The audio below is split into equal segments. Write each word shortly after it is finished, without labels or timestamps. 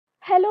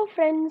Hello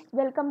friends,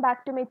 welcome back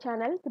to my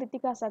channel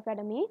Kiruthika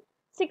sacademy.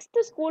 6th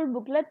school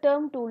book la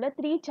term 2 la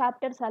 3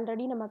 chapters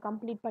already நம்ம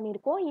complete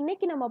பண்ணிருக்கோம்.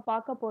 இன்னைக்கு நம்ம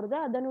பார்க்க போறது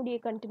அதனுடைய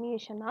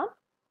continuation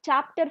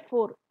chapter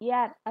 4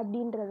 air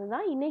அப்படின்றது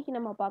தான் இன்னைக்கு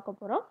நம்ம பார்க்க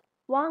போறோம்.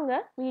 வாங்க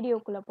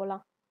வீடியோக்குள்ள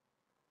போலாம்.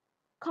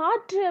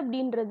 காற்று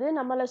அப்படின்றது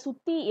நம்மள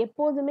சுத்தி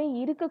எப்போதுமே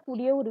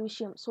இருக்கக்கூடிய ஒரு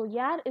விஷயம். So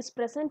air is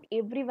present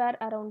everywhere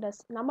around us.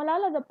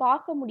 நம்மளால அதை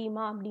பார்க்க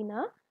முடியுமா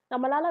அப்படின்னா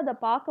நம்மளால அதை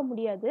பார்க்க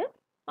முடியாது.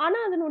 ஆனா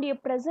அதனுடைய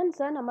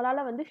பிரசன்ஸை நம்மளால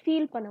வந்து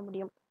ஃபீல் பண்ண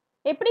முடியும்.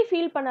 எப்படி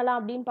ஃபீல் பண்ணலாம்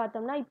அப்படின்னு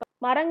பார்த்தோம்னா, இப்போ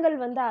மரங்கள்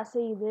வந்து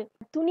அசையுது,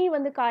 துணி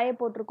வந்து காய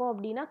போட்டிருக்கோம்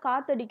அப்படின்னா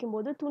காத்தடிக்கும்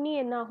போது துணி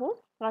என்னாகும்,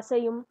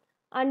 அசையும்.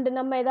 அண்ட்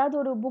நம்ம ஏதாவது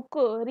ஒரு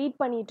புக்கு ரீட்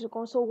பண்ணிட்டு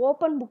இருக்கோம், ஸோ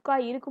ஓப்பன்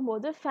புக்காக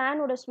இருக்கும்போது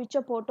ஃபேனோட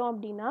ஸ்விட்சை போட்டோம்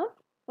அப்படின்னா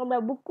நம்ம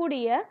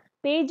புக்குடைய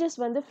பேஜஸ்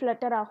வந்து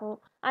ஃப்ளட்டர் ஆகும்.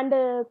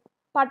 அண்டு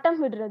பட்டம்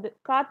விடுறது,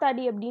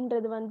 காத்தாடி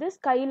அப்படின்றது வந்து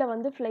ஸ்கைல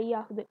வந்து ஃப்ளை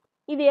ஆகுது.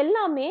 இது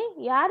எல்லாமே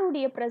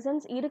யாருடைய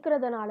ப்ரெசன்ஸ்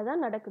இருக்கிறதுனால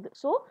தான் நடக்குது.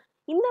 ஸோ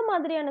இந்த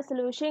மாதிரியான சில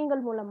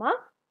விஷயங்கள் மூலமா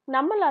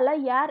நம்மளால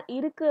யார்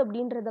இருக்கு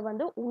அப்படின்றத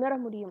வந்து உணர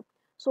முடியும்.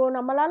 ஸோ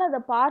நம்மளால அதை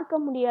பார்க்க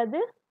முடியாது,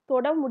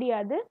 தொட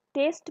முடியாது,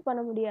 டேஸ்ட்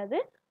பண்ண முடியாது,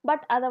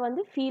 பட் அதை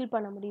வந்து ஃபீல்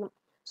பண்ண முடியும்.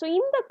 ஸோ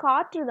இந்த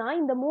காற்று தான்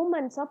இந்த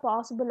மூமெண்ட்ஸை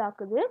possible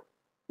ஆக்குது.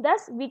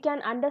 Thus we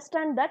can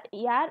understand that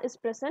air is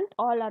present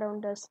all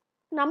around us.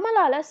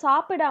 நம்மளால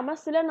சாப்பிடாம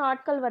சில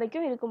நாட்கள்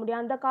வரைக்கும் இருக்க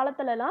முடியும். அந்த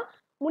காலத்துலலாம்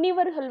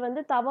முனிவர்கள்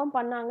வந்து தவம்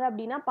பண்ணாங்க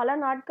அப்படின்னா பல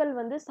நாட்கள்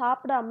வந்து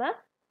சாப்பிடாம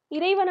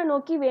இறைவனை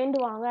நோக்கி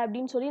வேண்டுவாங்க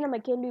அப்படின்னு சொல்லி நம்ம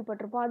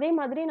கேள்விப்பட்டிருப்போம். அதே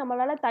மாதிரி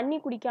நம்மளால தண்ணி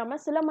குடிக்காம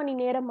சில மணி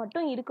நேரம்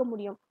மட்டும் இருக்க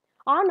முடியும்.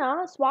 ஆனா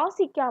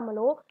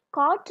சுவாசிக்காமலோ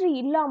காற்று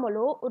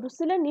இல்லாமலோ ஒரு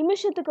சில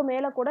நிமிஷத்துக்கு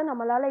மேல கூட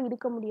நம்மளால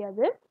இருக்க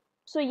முடியாது.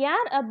 ஸோ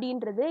ஏர்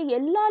அப்படின்றது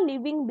எல்லா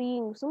லிவிங்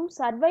பீயிங்ஸும்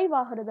சர்வைவ்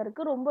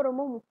ஆகிறதற்கு ரொம்ப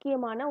ரொம்ப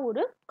முக்கியமான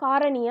ஒரு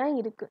காரணியா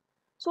இருக்கு.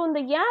 ஸோ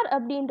இந்த ஏர்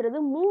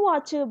அப்படின்றது மூவ்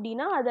ஆச்சு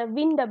அப்படின்னா அதை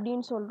விண்ட்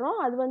அப்படின்னு சொல்றோம்.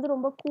 அது வந்து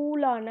ரொம்ப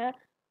கூலான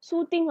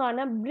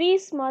சூத்திங்கான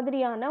ப்ரீஸ்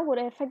மாதிரியான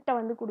ஒரு எஃபெக்டை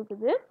வந்து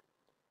கொடுக்குது.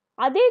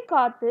 அதே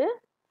காற்று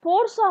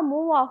ஃபோர்ஸாக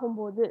மூவ்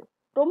ஆகும்போது,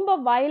 ரொம்ப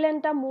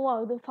வயலண்ட்டாக மூவ்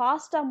ஆகுது,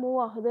 ஃபாஸ்ட்டாக மூவ்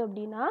ஆகுது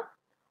அப்படின்னா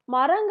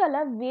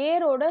மரங்களை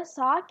வேரோட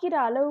சாக்கிற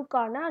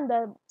அளவுக்கான அந்த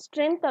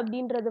ஸ்ட்ரென்த்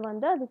அப்படின்றது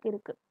வந்து அதுக்கு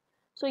இருக்கு.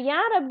 ஸோ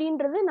ஏர்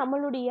அப்படின்றது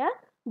நம்மளுடைய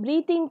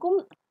ப்ரீத்திங்க்கும்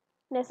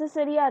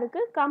நெசசரியாக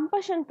இருக்குது,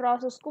 கம்பஷன்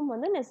ப்ராசஸ்க்கும்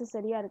வந்து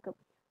நெசசரியாக இருக்குது.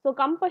 ஸோ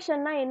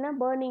கம்பஷன்னா என்ன,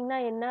 பர்னிங்னா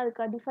என்ன,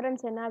 அதுக்கு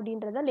டிஃபரன்ஸ் என்ன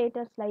அப்படின்றத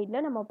லேட்டர்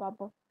ஸ்லைடில் நம்ம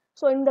பார்ப்போம்.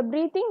 ஸோ இந்த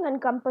ப்ரீத்திங்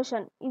அண்ட்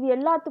கம்பஷன் இது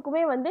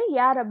எல்லாத்துக்குமே வந்து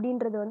ஏர்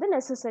அப்படின்றது வந்து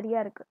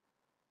நெசசரியாக இருக்குது.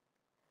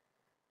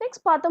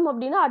 நெக்ஸ்ட் பார்த்தோம்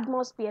அப்படின்னா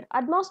அட்மாஸ்பியர்.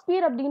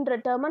 அட்மாஸ்பியர் அப்படின்ற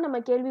டேர்மை நம்ம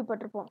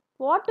கேள்விப்பட்டிருப்போம்.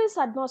 What is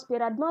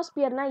atmosphere?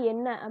 அட்மாஸ்பியர்னா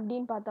என்ன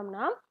அப்படின்னு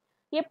பார்த்தோம்னா,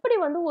 எப்படி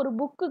வந்து ஒரு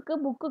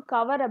புக்கு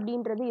கவர்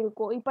அப்படின்றது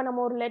இருக்கும். இப்போ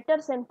நம்ம ஒரு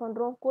லெட்டர் சென்ட்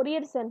பண்ணுறோம்,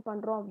 கொரியர் சென்ட்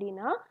பண்ணுறோம்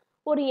அப்படின்னா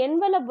ஒரு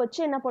என்வலப்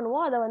வச்சு என்ன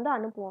பண்ணுவோம், அதை வந்து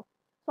அனுப்புவோம்.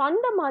 ஸோ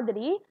அந்த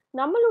மாதிரி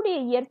நம்மளுடைய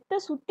எர்த்தை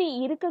சுற்றி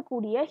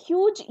இருக்கக்கூடிய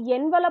ஹியூஜ்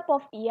என்வலப்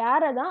ஆஃப்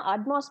ஏரை தான்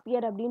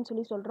அட்மாஸ்பியர் அப்படின்னு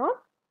சொல்லி சொல்கிறோம்.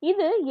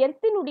 இது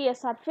எர்த்தினுடைய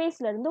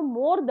சர்ஃபேஸ்ல இருந்து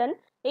மோர் தென்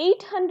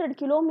 800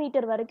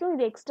 கிலோமீட்டர் வரைக்கும்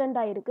இது எக்ஸ்டெண்ட்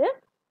ஆயிருக்கு.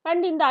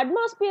 அண்ட் இந்த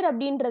அட்மாஸ்பியர்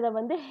அப்படின்றத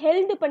வந்து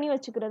ஹெல்டு பண்ணி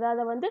வச்சுக்கிறது,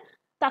 அதை வந்து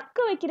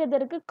தக்க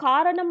வைக்கிறதற்கு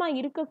காரணமாக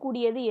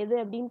இருக்கக்கூடியது எது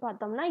அப்படின்னு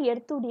பார்த்தோம்னா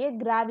எர்த்துடைய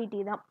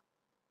கிராவிட்டி தான்.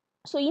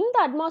 ஸோ இந்த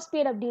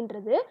அட்மாஸ்பியர்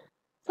அப்படின்றது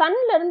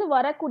சன்ல இருந்து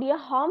வரக்கூடிய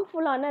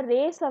ஹார்ம்ஃபுல்லான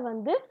ரேஸை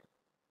வந்து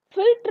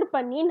ஃபில்டர்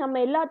பண்ணி நம்ம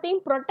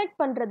எல்லாத்தையும் ப்ரொடெக்ட்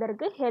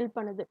பண்ணுறதற்கு ஹெல்ப்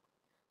பண்ணுது.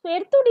 ஸோ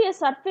எர்த்துடைய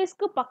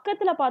சர்ஃபேஸ்க்கு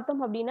பக்கத்தில்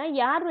பார்த்தோம் அப்படின்னா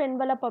ஏர்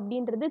என்வலப்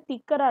அப்படின்றது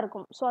திக்கராக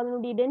இருக்கும். ஸோ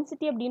அதனுடைய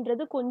டென்சிட்டி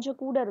அப்படின்றது கொஞ்சம்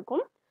கூட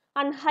இருக்கும்.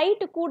 அண்ட்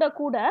ஹைட்டு கூட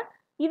கூட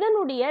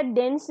இதனுடைய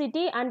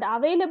density and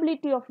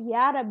availability of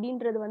air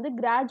அப்படின்றது வந்து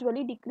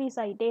கிராஜுவலி டிக்ரீஸ்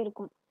ஆகிட்டே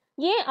இருக்கும்.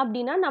 ஏன்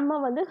அப்படின்னா நம்ம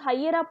வந்து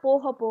ஹையராக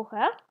போக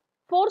போக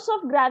ஃபோர்ஸ்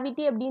ஆஃப்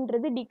கிராவிட்டி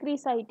அப்படின்றது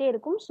டிக்ரீஸ் ஆகிட்டே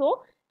இருக்கும். So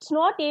it's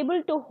not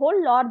able to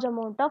hold large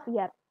amount of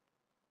air.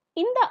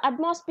 இந்த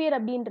அட்மாஸ்பியர்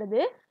அப்படின்றது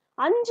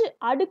 5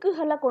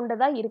 அடுக்குகளை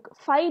கொண்டதா இருக்கு.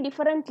 5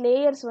 டிஃபரெண்ட்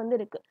லேயர்ஸ் வந்து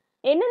இருக்கு.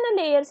 என்னென்ன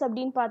லேயர்ஸ்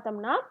அப்படின்னு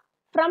பார்த்தோம்னா,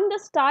 ஃப்ரம் த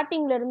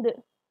ஸ்டார்டிங்ல இருந்து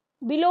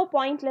பிலோ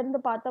பாயிண்ட்ல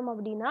இருந்து பார்த்தோம்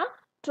அப்படின்னா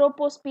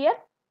troposphere,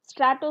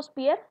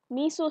 stratosphere,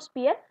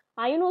 mesosphere,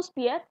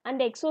 ionosphere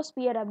and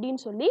exosphere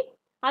அப்படின்னு சொல்லி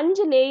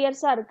 5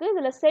 லேயர்ஸா இருக்கு.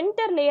 இதுல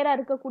சென்டர் லேயரா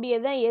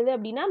இருக்கக்கூடியதான் எது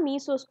அப்படின்னா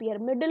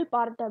மீசோஸ்பியர், மிடில்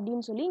பார்ட்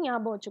அப்படின்னு சொல்லி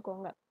ஞாபகம்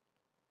வச்சுக்கோங்க.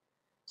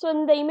 ஸோ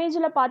இந்த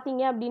இமேஜில்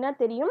பார்த்தீங்க அப்படின்னா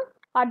தெரியும்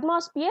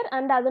அட்மாஸ்பியர்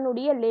அண்ட்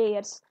அதனுடைய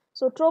லேயர்ஸ்.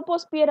 ஸோ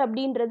ட்ரோபோஸ்பியர்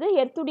அப்படின்றது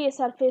எர்த்துடைய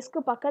சர்ஃபேஸ்க்கு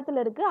பக்கத்தில்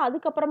இருக்குது.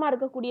 அதுக்கப்புறமா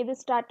இருக்கக்கூடியது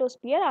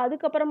ஸ்ட்ராட்டோஸ்பியர்,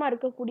 அதுக்கப்புறமா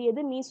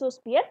இருக்கக்கூடியது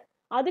மீசோஸ்பியர்,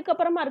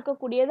 அதுக்கப்புறமா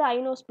இருக்கக்கூடியது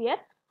அயனோஸ்பியர்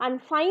அண்ட்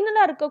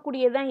ஃபைனலாக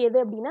இருக்கக்கூடியது தான் எது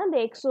அப்படின்னா இந்த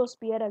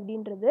எக்ஸோஸ்பியர்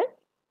அப்படின்றது.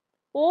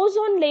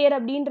 ஓசோன் லேயர்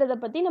அப்படின்றத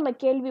பற்றி நம்ம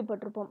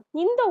கேள்விப்பட்டிருப்போம்.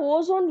 இந்த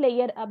ஓசோன்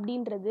லேயர்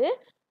அப்படின்றது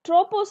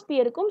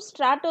ட்ரோபோஸ்பியருக்கும்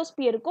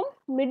ஸ்ட்ராட்டோஸ்பியருக்கும்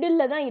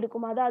மிடில் தான்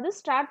இருக்கும். அதாவது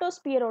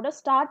ஸ்ட்ராட்டோஸ்பியரோட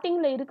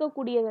ஸ்டார்டிங்கில்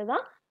இருக்கக்கூடியது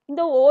தான்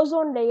இந்த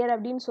ஓசோன் லேயர்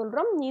அப்படின்னு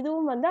சொல்கிறோம்.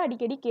 இதுவும் வந்து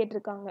அடிக்கடி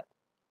கேட்டிருக்காங்க.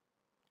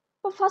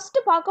 இப்போ ஃபர்ஸ்ட்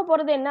பார்க்க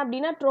போகிறது என்ன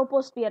அப்படின்னா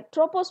ட்ரோபோஸ்பியர்.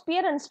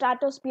 ட்ரோபோஸ்பியர் அண்ட்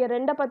ஸ்ட்ராட்டோஸ்பியர்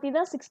ரெண்டை பற்றி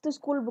தான் 6th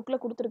ஸ்கூல்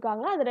புக்கில்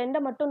கொடுத்துருக்காங்க. அது ரெண்டை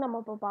மட்டும்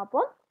நம்ம இப்போ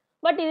பார்ப்போம்.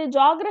 பட் இது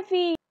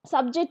ஜியாகிரஃபி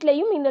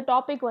சப்ஜெக்ட்லேயும் இந்த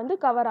டாபிக் வந்து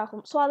கவர்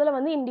ஆகும். ஸோ அதில்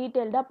வந்து இன்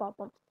டீட்டெயில்டாக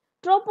பார்ப்போம்.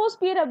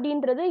 ட்ரோபோஸ்பியர்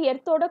அப்படின்றது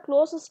எர்த்தோட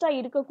க்ளோசஸ்டா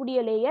இருக்கக்கூடிய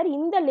லேயர்.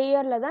 இந்த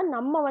லேயர்ல தான்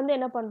நம்ம வந்து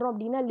என்ன பண்றோம்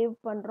அப்படின்னா லிவ்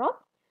பண்றோம்.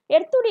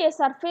 எர்த்துடைய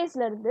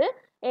சர்ஃபேஸ்ல இருந்து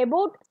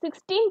அபவுட்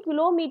 16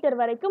 கிலோமீட்டர்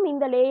வரைக்கும்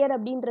இந்த லேயர்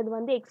அப்படின்றது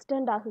வந்து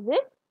எக்ஸ்டெண்ட் ஆகுது.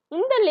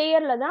 இந்த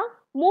லேயர்ல தான்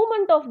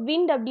மூவ்மெண்ட் ஆஃப்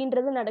விண்ட்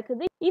அப்படின்றது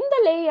நடக்குது. இந்த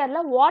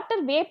லேயர்ல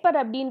வாட்டர் வேப்பர்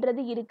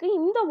அப்படின்றது இருக்கு.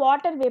 இந்த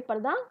வாட்டர்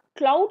வேப்பர் தான்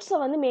கிளவுட்ஸை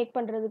வந்து மேக்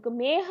பண்றதுக்கு,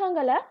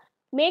 மேகங்களை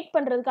மேக்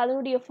பண்றதுக்கு,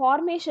 அதனுடைய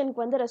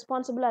ஃபார்மேஷனுக்கு வந்து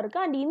ரெஸ்பான்சிபிளா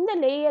இருக்கு. அண்ட் இந்த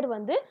லேயர்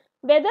வந்து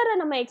வெதரை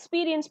நம்ம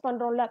எக்ஸ்பீரியன்ஸ்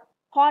பண்றோம்ல,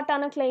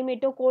 ஹாட்டான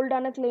கிளைமேட்டோ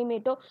கோல்டான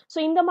கிளைமேட்டோ, ஸோ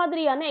இந்த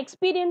மாதிரியான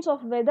எக்ஸ்பீரியன்ஸ்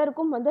ஆஃப்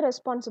வெதருக்கும் வந்து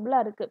ரெஸ்பான்சிபிளா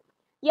இருக்கு.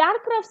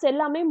 ஏர்கிராஃப்ட்ஸ்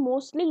எல்லாமே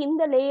மோஸ்ட்லி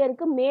இந்த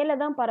லேயருக்கு மேலே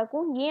தான்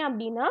பறக்கும். ஏன்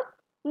அப்படின்னா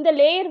இந்த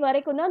லேயர்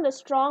வரைக்கும் தான் அந்த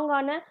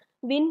ஸ்ட்ராங்கான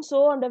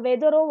விண்ட்ஸோ அந்த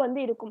வெதரோ வந்து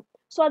இருக்கும்.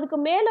 ஸோ அதுக்கு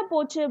மேலே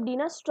போச்சு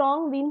அப்படின்னா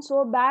ஸ்ட்ராங் விண்ட்ஸோ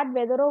பேட்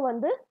வெதரோ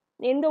வந்து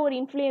எந்த ஒரு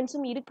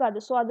இன்ஃப்ளூயன்ஸும் இருக்காது.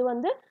 ஸோ அது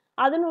வந்து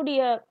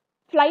அதனுடைய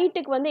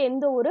ஃப்ளைட்டுக்கு வந்து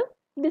எந்த ஒரு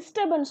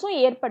டிஸ்டர்பன்ஸும்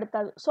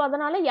ஏற்படுத்தாது. ஸோ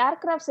அதனால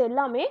ஏர்கிராஃப்ட்ஸ்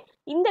எல்லாமே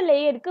இந்த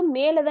லேயருக்கு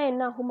மேலே தான்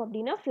என்ன ஆகும்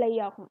அப்படின்னா ஃப்ளை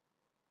ஆகும்.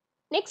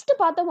 நெக்ஸ்ட்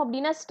பார்த்தோம்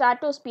அப்படின்னா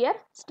ஸ்ட்ராட்டோஸ்பியர்.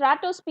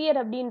 ஸ்ட்ராட்டோஸ்பியர்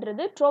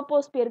அப்படின்றது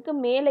ட்ரோபோஸ்பியருக்கு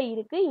மேலே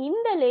இருக்கு.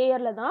 இந்த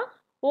லேயர்ல தான்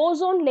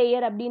ஓசோன்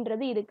லேயர்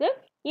அப்படின்றது இருக்கு.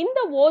 இந்த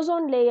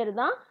ஓசோன் லேயர்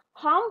தான்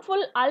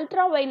harmful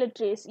ultra violet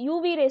race,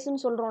 UV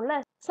ரேஸ்ன்னு சொல்றோம்ல,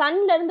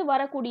 சன்ல இருந்து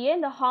வரக்கூடிய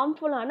இந்த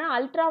ஹார்ம்ஃபுல்லான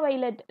அல்ட்ரா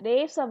வயலட்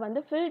ரேஸை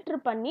வந்து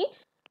ஃபில்டர் பண்ணி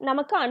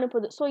நமக்கு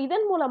அனுப்புது. ஸோ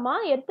இதன் மூலமா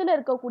எர்த்தில்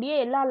இருக்கக்கூடிய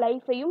எல்லா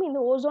லைஃபையும் இந்த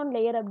ஓசோன்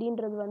லேயர்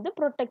அப்படின்றது வந்து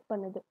ப்ரொடெக்ட்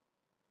பண்ணுது.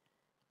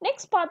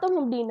 நெக்ஸ்ட் பார்த்தோம்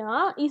அப்படின்னா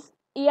is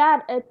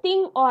air a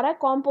thing or a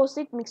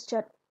composite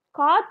mixture.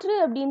 காற்று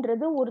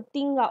அப்படின்றது ஒரு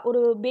திங்கா,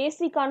 ஒரு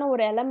பேசிக்கான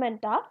ஒரு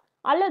எலமெண்டா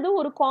அல்லது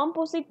ஒரு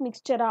காம்போசிட்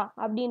மிக்சரா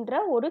அப்படின்ற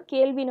ஒரு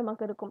கேள்வி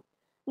நமக்கு இருக்கும்.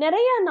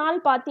 நிறைய நாள்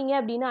பார்த்தீங்க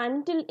அப்படின்னா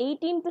அன்டில்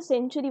 18th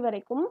செஞ்சுரி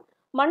வரைக்கும்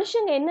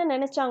மனுஷங்க என்ன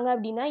நினைச்சாங்க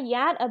அப்படின்னா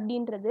ஏர்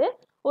அப்படின்றது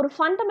ஒரு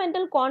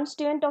ஃபண்டமெண்டல்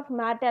கான்ஸ்டியூண்ட் ஆஃப்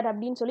மேட்டர்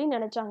அப்படின்னு சொல்லி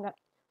நினைச்சாங்க.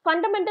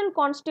 ஃபண்டமெண்டல்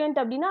கான்ஸ்டியூண்ட்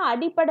அப்படின்னா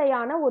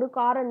அடிப்படையான ஒரு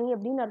காரணி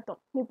அப்படின்னு அர்த்தம்.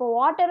 இப்போ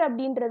வாட்டர்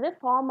அப்படின்றது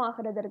ஃபார்ம்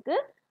ஆகிறதுக்கு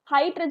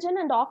ஹைட்ரஜன்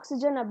அண்ட்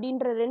ஆக்சிஜன்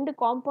அப்படின்ற 2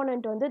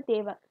 காம்போனன்ட் வந்து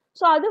தேவை.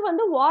 ஸோ அது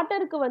வந்து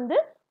வாட்டருக்கு வந்து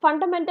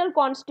ஃபண்டமெண்டல்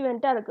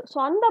கான்ஸ்டியூண்ட்டாக இருக்குது. ஸோ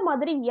அந்த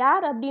மாதிரி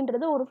ஏர்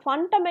அப்படின்றது ஒரு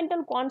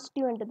ஃபண்டமெண்டல்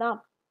கான்ஸ்டியூண்ட் தான்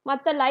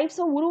மற்ற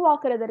லைஃப்ஸை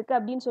உருவாக்குறதற்கு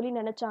அப்படின்னு சொல்லி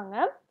நினச்சாங்க.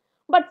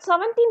 பட்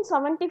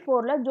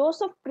 1774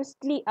 ஜோசப்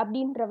பிரிஸ்ட்லி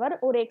அப்படின்றவர்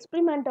ஒரு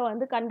எக்ஸ்பிரிமெண்ட்டை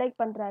வந்து கண்டக்ட்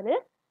பண்ணுறாரு.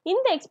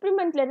 இந்த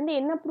எக்ஸ்பிரிமெண்ட்லேருந்து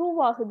என்ன ப்ரூவ்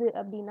ஆகுது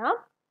அப்படின்னா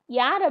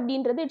ஏர்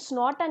அப்படின்றது it's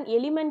not an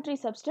elementary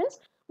substance,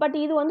 but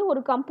இது வந்து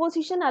ஒரு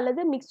கம்போசிஷன்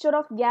அல்லது மிக்சர்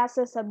ஆஃப்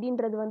கேசஸ்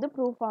அப்படின்றது வந்து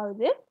ப்ரூஃப்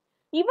ஆகுது.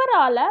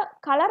 இவரால்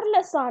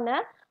கலர்லெஸ்ஸான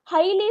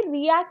ஹைலி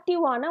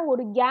ரியாக்டிவான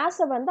ஒரு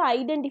கேஸை வந்து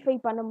ஐடென்டிஃபை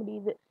பண்ண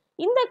முடியுது.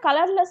 இந்த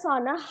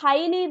கலர்லெஸ்ஸான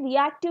ஹைலி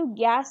ரியாக்டிவ்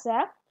கேஸை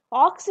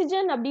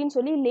ஆக்சிஜன் அப்படின்னு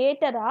சொல்லி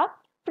லேட்டராக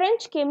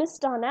பிரெஞ்சு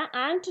கெமிஸ்டான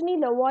ஆண்டனி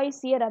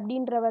லவாய்சியர்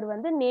அப்படின்றவர்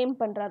வந்து நேம்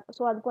பண்ணுறார்.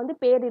 ஸோ அதுக்கு வந்து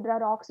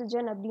பேரிடுறார்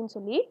ஆக்சிஜன் அப்படின்னு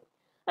சொல்லி.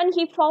 அண்ட்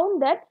ஹி ஃபவுண்ட்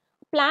தட்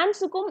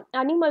பிளான்ஸுக்கும்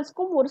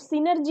அனிமல்ஸ்க்கும் ஒரு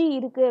சினர்ஜி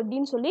இருக்குது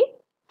அப்படின்னு சொல்லி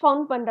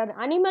ஃபவுண்ட் பண்ணுறாரு.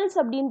 அனிமல்ஸ்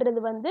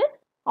அப்படின்றது வந்து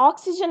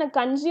ஆக்சிஜனை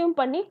கன்சியூம்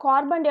பண்ணி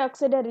கார்பன் டை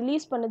ஆக்சைடை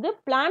ரிலீஸ் பண்ணுது.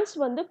 பிளான்ட்ஸ்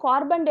வந்து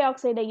கார்பன் டை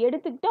ஆக்சைடை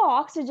எடுத்துக்கிட்டு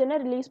ஆக்சிஜனை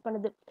ரிலீஸ்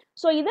பண்ணுது.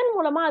 ஸோ இதன்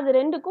மூலமாக அது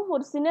ரெண்டுக்கும்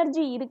ஒரு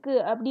சினர்ஜி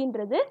இருக்குது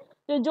அப்படின்றது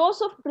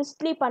ஜோசப்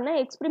பிரிஸ்ட்லி பண்ண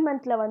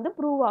எக்ஸ்பிரிமெண்ட்ல வந்து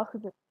ப்ரூவ்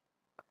ஆகுது.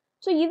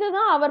 ஸோ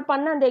இதுதான் அவர்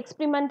பண்ண அந்த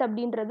எக்ஸ்பிரிமெண்ட்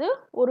அப்படின்றது.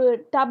 ஒரு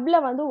டப்ல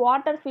வந்து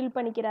வாட்டர் ஃபில்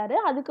பண்ணிக்கிறாரு.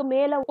 அதுக்கு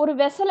மேலே ஒரு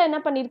வெசலை என்ன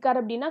பண்ணியிருக்காரு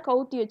அப்படின்னா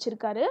கவுத்தி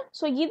வச்சிருக்காரு.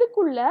 ஸோ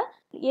இதுக்குள்ள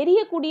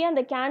எரியக்கூடிய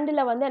அந்த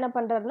கேண்டிலை வந்து என்ன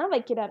பண்ணுறாருன்னா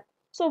வைக்கிறார்.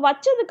 ஸோ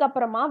வச்சதுக்கு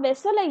அப்புறமா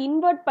வெசலை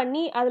இன்வெர்ட்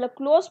பண்ணி அதில்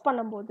க்ளோஸ்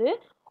பண்ணும்போது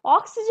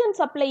ஆக்சிஜன்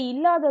சப்ளை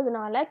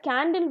இல்லாததுனால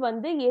கேண்டில்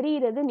வந்து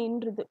எரியிறது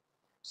நின்றுது.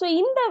 ஸோ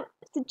இந்த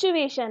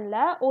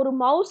சிச்சுவேஷனில் ஒரு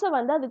மவுஸை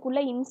வந்து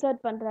அதுக்குள்ளே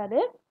இன்சர்ட்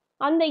பண்ணுறாரு.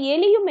 அந்த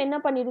எலியும் என்ன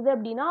பண்ணிடுது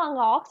அப்படின்னா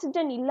அங்கே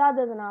ஆக்சிஜன்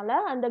இல்லாததுனால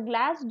அந்த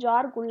கிளாஸ்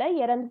ஜார்க்குள்ளே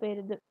இறந்து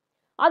போயிடுது.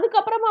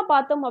 அதுக்கப்புறமா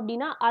பார்த்தோம்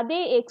அப்படின்னா அதே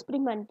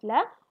எக்ஸ்பிரிமெண்ட்டில்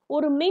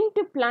ஒரு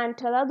மின்ட்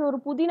பிளான்ட், அதாவது ஒரு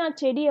புதினா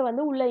செடியை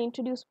வந்து உள்ளே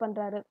இன்ட்ரடியூஸ்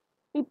பண்ணுறாரு.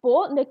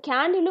 இப்போது இந்த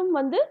கேண்டிலும்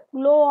வந்து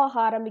க்ளோ ஆக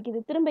ஆரம்பிக்குது,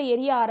 திரும்ப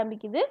எரிய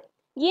ஆரம்பிக்குது.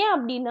 ஏன்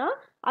அப்படின்னா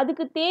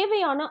அதுக்கு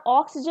தேவையான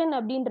ஆக்சிஜன்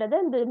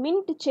அப்படின்றத இந்த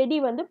மின்ட் செடி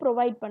வந்து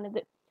ப்ரொவைட்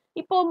பண்ணுது.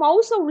 இப்போது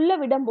மவுஸை உள்ளே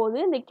விடும்போது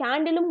இந்த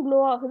கேண்டிலும் க்ளோ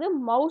ஆகுது,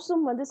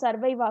 மவுஸும் வந்து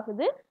சர்வைவ்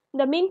ஆகுது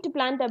இந்த மின்ட்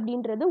பிளான்ட்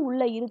அப்படின்றது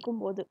உள்ளே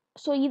இருக்கும்போது.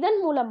 ஸோ இதன்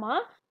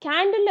மூலமாக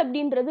கேண்டில்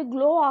அப்படின்றது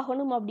க்ளோ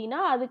ஆகணும் அப்படின்னா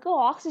அதுக்கு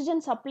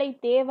ஆக்சிஜன் சப்ளை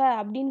தேவை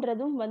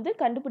அப்படின்றதும் வந்து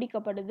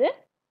கண்டுபிடிக்கப்படுது.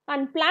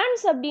 அண்ட்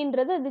பிளான்ட்ஸ்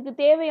அப்படின்றது அதுக்கு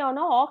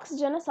தேவையான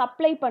ஆக்சிஜனை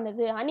சப்ளை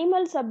பண்ணுது.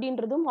 அனிமல்ஸ்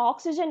அப்படின்றதும்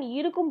ஆக்சிஜன்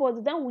இருக்கும்போது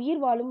தான்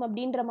உயிர் வாழும்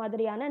அப்படின்ற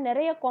மாதிரியான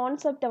நிறைய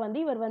கான்செப்டை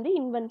வந்து இவர் வந்து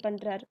இன்வென்ட்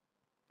பண்ணுறாரு.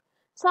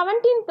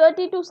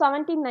 1730 to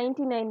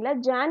 1799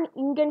 ஜான்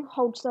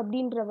இங்கன்ஹவுட்ஸ்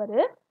அப்படின்றவர்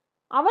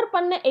அவர்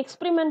பண்ண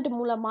எக்ஸ்பிரிமெண்ட்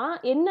மூலமாக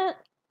என்ன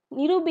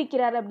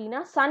நிரூபிக்கிறார் அப்படின்னா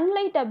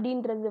சன்லைட்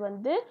அப்படின்றது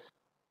வந்து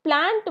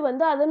பிளான்ட்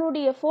வந்து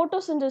அதனுடைய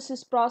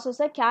ஃபோட்டோசிந்தசிஸ்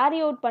ப்ராசஸை கேரி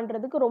அவுட்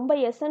பண்ணுறதுக்கு ரொம்ப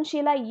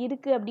எசென்ஷியலாக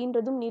இருக்குது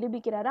அப்படின்றதும்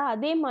நிரூபிக்கிறாரு.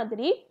 அதே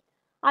மாதிரி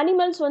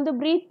அனிமல்ஸ் வந்து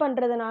ப்ரீத்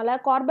பண்ணுறதுனால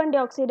கார்பன் டை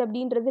ஆக்சைடு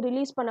அப்படின்றது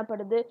ரிலீஸ்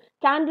பண்ணப்படுது,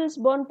 கேண்டில்ஸ்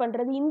பர்ன்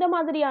பண்ணுறது, இந்த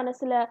மாதிரியான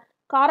சில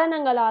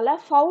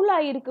காரணங்களால்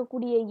ஃபவுலாக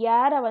இருக்கக்கூடிய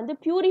ஏரை வந்து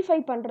பியூரிஃபை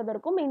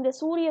பண்ணுறதற்கும் இந்த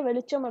சூரிய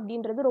வெளிச்சம்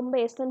அப்படின்றது ரொம்ப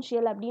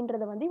எசென்ஷியல்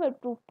அப்படின்றத வந்து இவர்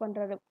ப்ரூவ்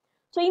பண்ணுறாரு.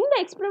 ஸோ இந்த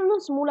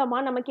எக்ஸ்பெரிமெண்ட்ஸ் மூலமா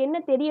நமக்கு என்ன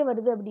தெரிய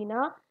வருது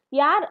அப்படின்னா,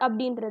 ஏர்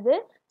அப்படின்றது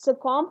it's a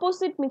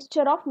composite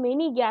mixture of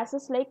many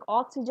gases like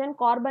oxygen,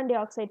 carbon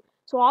dioxide.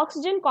 So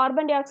oxygen,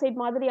 carbon di oxide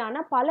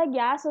மாதிரியான பல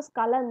கேஸஸ்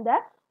கலந்த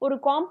ஒரு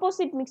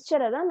காம்போசிட்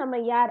மிக்சரை தான் நம்ம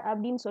ஏர்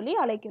அப்படின்னு சொல்லி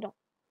அழைக்கிறோம்.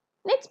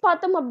 நெக்ஸ்ட்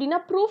பார்த்தோம் அப்படின்னா,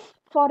 proof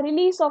for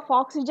release of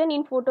oxygen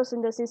in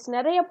photosynthesis.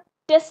 நிறைய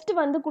டெஸ்ட்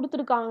வந்து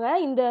கொடுத்துருக்காங்க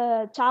இந்த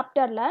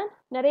சாப்டரில்,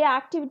 நிறைய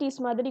ஆக்டிவிட்டீஸ்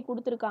மாதிரி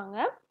கொடுத்துருக்காங்க.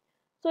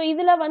 ஸோ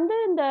இதில் வந்து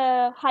இந்த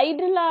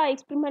ஹைட்ரில்லா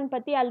எக்ஸ்பெரிமெண்ட்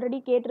பற்றி ஆல்ரெடி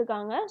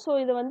கேட்டிருக்காங்க. ஸோ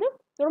இது வந்து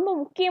ரொம்ப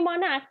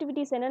முக்கியமான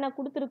ஆக்டிவிட்டீஸ் என்னென்ன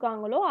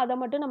கொடுத்துருக்காங்களோ அதை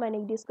மட்டும் நம்ம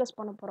இன்னைக்கு டிஸ்கஸ்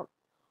பண்ண போகிறோம்.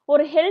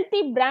 ஒரு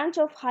ஹெல்த்தி பிரான்ச்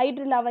ஆஃப்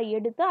ஹைட்ரில்லாவை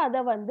எடுத்து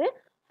அதை வந்து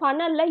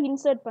ஃபனலில்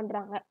இன்சர்ட்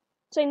பண்ணுறாங்க.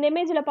 ஸோ இந்த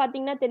இமேஜில்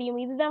பார்த்தீங்கன்னா தெரியும்,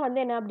 இதுதான் வந்து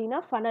என்ன அப்படின்னா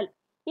ஃபனல்.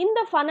 இந்த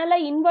ஃபனலை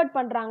இன்வெர்ட்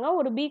பண்ணுறாங்க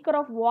ஒரு பீக்கர்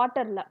ஆஃப்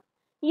வாட்டரில்.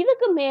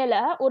 இதுக்கு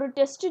மேலே ஒரு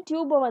டெஸ்ட்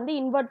டியூபை வந்து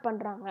இன்வெர்ட்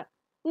பண்ணுறாங்க.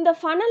 இந்த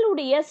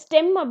ஃபனலுடைய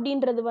ஸ்டெம்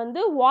அப்படின்றது வந்து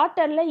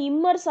வாட்டரில்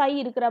இம்மர்ஸ் ஆகி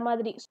இருக்கிற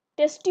மாதிரி,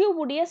 டெஸ்ட் டியூப்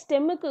உடைய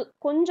ஸ்டெம்முக்கு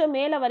கொஞ்சம்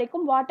மேலே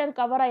வரைக்கும் வாட்டர்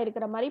கவர்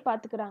ஆகிருக்கிற மாதிரி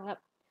பார்த்துக்கிறாங்க.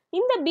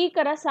 இந்த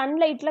பீக்கரை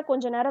சன்லைட்டில்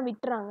கொஞ்ச நேரம்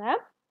விட்டுறாங்க.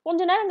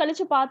 கொஞ்ச நேரம்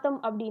கழித்து பார்த்தோம்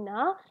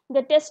அப்படின்னா இந்த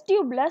டெஸ்ட்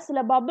டியூப்பில் சில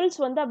பபிள்ஸ்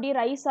வந்து அப்படியே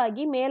ரைஸ்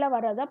ஆகி மேலே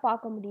வரதை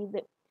பார்க்க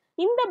முடியுது.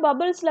 இந்த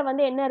பபிள்ஸில்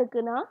வந்து என்ன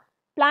இருக்குன்னா,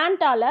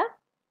 பிளான்ட்டால்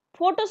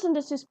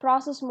ஃபோட்டோசிந்தசிஸ்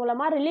ப்ராசஸ்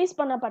மூலமாக ரிலீஸ்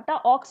பண்ணப்பட்ட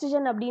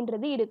ஆக்சிஜன்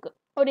அப்படின்றது இருக்குது.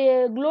 ஒரு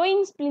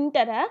க்ளோயிங்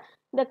ஸ்ப்ளிண்டரை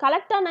இந்த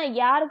கலெக்டான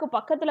ஏருக்கு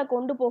பக்கத்தில்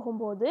கொண்டு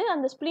போகும்போது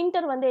அந்த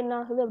ஸ்ப்ளிண்டர் வந்து என்ன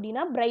ஆகுது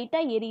அப்படின்னா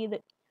பிரைட்டாக எரியுது.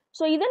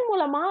 ஸோ இதன்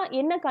மூலமாக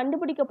என்ன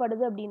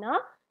கண்டுபிடிக்கப்படுது அப்படின்னா,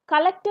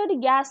 கலெக்டட்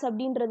கேஸ்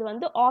அப்படின்றது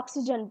வந்து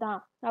ஆக்சிஜன் தான்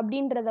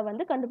அப்படின்றத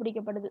வந்து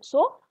கண்டுபிடிக்கப்படுது.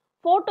 ஸோ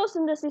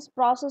ஃபோட்டோசிந்தசிஸ்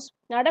ப்ராசஸ்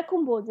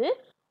நடக்கும்போது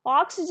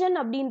ஆக்சிஜன்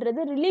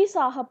அப்படின்றது ரிலீஸ்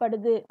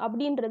ஆகப்படுது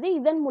அப்படின்றது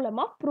இதன்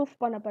மூலமாக ப்ரூஃப்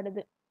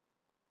பண்ணப்படுது.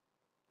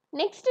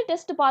 நெக்ஸ்ட்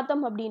டெஸ்ட்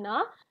பார்த்தோம் அப்படின்னா,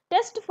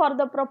 test for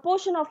the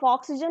proportion of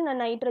oxygen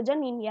and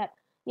nitrogen இன் ஏர்.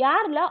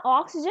 ஏரில்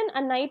ஆக்சிஜன்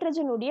அண்ட்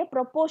நைட்ரஜனுடைய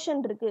ப்ரொபோர்ஷன்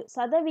இருக்குது,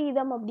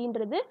 சதவீதம்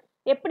அப்படின்றது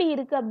எப்படி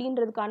இருக்குது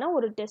அப்படின்றதுக்கான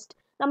ஒரு டெஸ்ட்.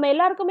 நம்ம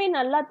எல்லாருக்குமே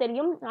நல்லா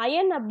தெரியும்,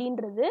 அயன்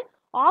அப்படின்றது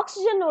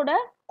ஆக்சிஜனோட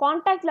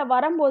கான்டாக்டில்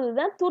வரும்போது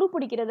தான்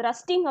துருப்பிடிக்கிறது,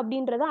 ரஸ்டிங்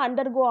அப்படின்றது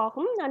அண்டர்கோ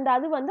ஆகும் அண்ட்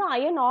அது வந்து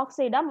அயன்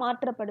ஆக்சைடாக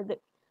மாற்றப்படுது.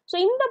 ஸோ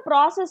இந்த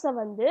ப்ராசஸை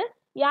வந்து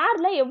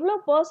ஏரில் எவ்வளோ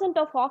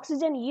 % ஆஃப்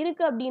ஆக்சிஜன்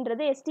இருக்குது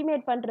அப்படின்றத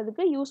எஸ்டிமேட்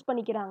பண்ணுறதுக்கு யூஸ்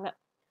பண்ணிக்கிறாங்க.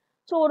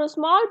 ஸோ ஒரு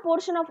ஸ்மால்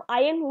போர்ஷன் ஆஃப்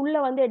அயன் உள்ளே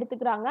வந்து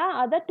எடுத்துக்கிறாங்க.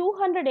 அதை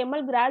 200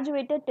 ml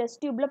கிராஜுவேட்டட் டெஸ்ட்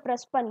டியூப்பில்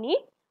ப்ரெஸ் பண்ணி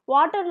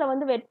வாட்டரில்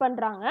வந்து வெட்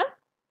பண்ணுறாங்க.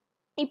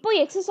 இப்போ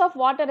எக்ஸஸ் ஆஃப்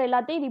வாட்டர்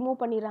எல்லாத்தையும் ரிமூவ்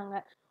பண்ணிடுறாங்க.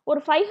 ஒரு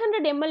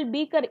 500 ml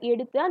பீக்கர்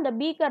எடுத்து அந்த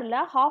பீக்கரில்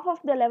half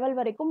ஆஃப் த லெவல்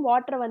வரைக்கும்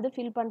வாட்டரை வந்து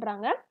ஃபில்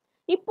பண்ணுறாங்க.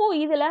 இப்போது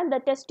இதில் இந்த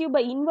டெஸ்ட்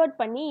டியூபை இன்வெர்ட்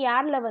பண்ணி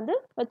ஏரில் வந்து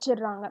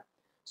வச்சிடுறாங்க.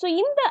 ஸோ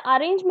இந்த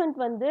அரேஞ்ச்மெண்ட்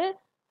வந்து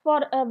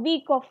for a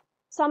week of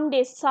some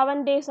days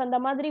 7 days அந்த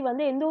மாதிரி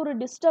வந்து எந்த ஒரு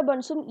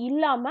டிஸ்டர்பன்ஸும்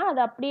இல்லாமல்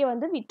அதை அப்படியே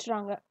வந்து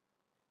விட்டுறாங்க.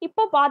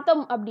 இப்போ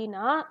பார்த்தோம்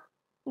அப்படின்னா,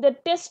 இந்த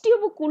டெஸ்ட்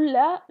டியூபுக்குள்ள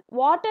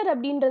வாட்டர்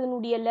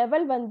அப்படின்றதனுடைய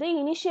லெவல் வந்து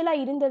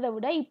இனிஷியலாக இருந்ததை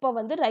விட இப்போ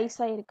வந்து ரைஸ்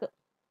ஆகிருக்கு.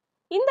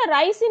 இந்த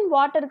ரைஸ் இன்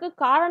வாட்டருக்கு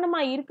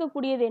காரணமாக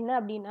இருக்கக்கூடியது என்ன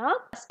அப்படின்னா,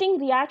 ரஸ்டிங்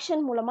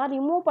ரியாக்ஷன் மூலமாக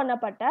ரிமூவ்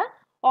பண்ணப்பட்ட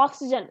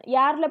ஆக்சிஜன்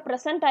ஏரில்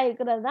ப்ரெசென்ட்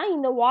ஆகிருக்கிறது தான்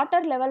இந்த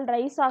வாட்டர் லெவல்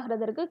ரைஸ்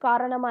ஆகிறதுக்கு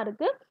காரணமாக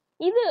இருக்குது.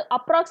 இது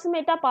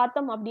அப்ராக்சிமேட்டாக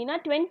பார்த்தோம் அப்படின்னா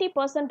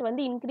 20%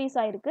 வந்து இன்க்ரீஸ்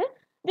ஆகிருக்கு.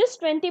 திஸ்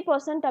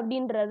 20%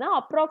 அப்படின்றது தான்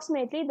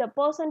approximately the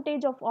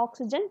percentage of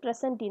oxygen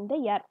present in the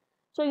air.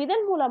 So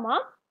இதன்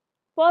மூலமாக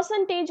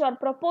percentage or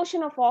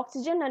proportion of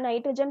oxygen and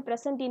nitrogen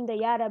present இன் த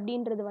ஏர்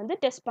அப்படின்றது வந்து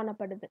டெஸ்ட்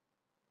பண்ணப்படுது.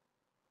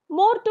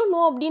 மோர் டு நோ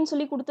அப்படின்னு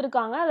சொல்லி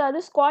கொடுத்துருக்காங்க. அதாவது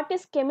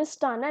ஸ்காட்டிஷ்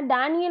கெமிஸ்டான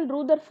டேனியல்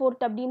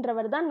ரூதர்ஃபோர்ட்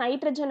அப்படின்றவர் தான்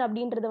நைட்ரஜன்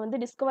அப்படின்றத வந்து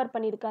டிஸ்கவர்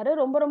பண்ணியிருக்காரு.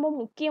 ரொம்ப ரொம்ப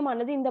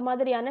முக்கியமானது இந்த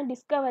மாதிரியான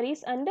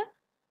டிஸ்கவரிஸ் அண்ட்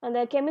அந்த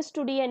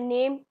கெமிஸ்டுடைய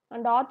நேம்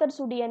அண்ட்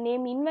ஆத்தர்ஸுடைய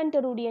நேம்,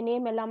 இன்வென்டருடைய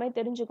நேம் எல்லாமே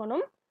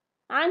தெரிஞ்சுக்கணும்.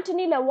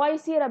 ஆண்டனி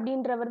லெவாய்சியர்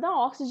அப்படின்றவர் தான்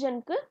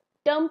ஆக்சிஜனுக்கு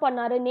டேர்ம்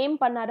பண்ணாரு, நேம்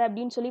பண்ணாரு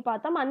அப்படின்னு சொல்லி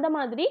பார்த்தோம். அந்த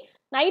மாதிரி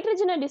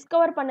நைட்ரஜனை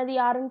டிஸ்கவர் பண்ணது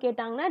யாருன்னு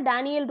கேட்டாங்கன்னா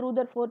டேனியல்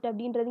ரூதர்ஃபோர்ட்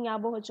அப்படின்றது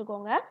ஞாபகம்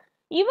வச்சுக்கோங்க.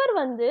 இவர்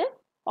வந்து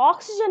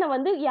ஆக்சிஜனை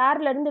வந்து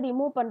ஏர்ல இருந்து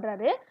ரிமூவ்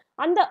பண்றாரு.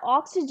 அந்த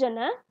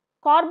ஆக்சிஜனை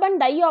கார்பன்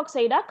டை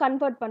ஆக்சைடாக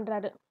கன்வெர்ட்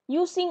பண்றாரு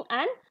யூசிங்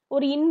அண்ட்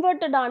ஒரு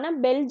இன்வெர்ட்டடான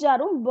பெல்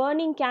ஜாரும்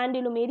பர்னிங்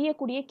கேண்டிலும்,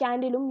 எரியக்கூடிய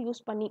கேண்டிலும்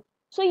யூஸ் பண்ணி.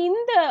 ஸோ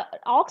இந்த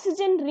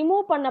ஆக்சிஜன்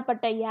ரிமூவ்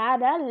பண்ணப்பட்ட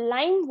ஏரை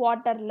லைம்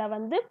வாட்டரில்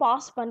வந்து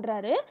பாஸ்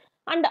பண்ணுறாரு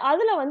அண்ட்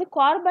அதில் வந்து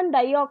கார்பன்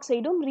டை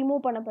ஆக்சைடும்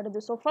ரிமூவ் பண்ணப்படுது.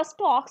 ஸோ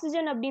ஃபஸ்ட்டு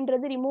ஆக்சிஜன்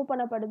அப்படின்றது ரிமூவ்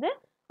பண்ணப்படுது,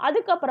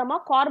 அதுக்கப்புறமா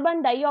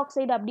கார்பன் டை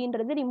ஆக்சைடு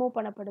அப்படின்றது ரிமூவ்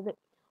பண்ணப்படுது.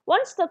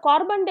 Once the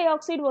carbon di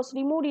oxide was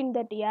removed in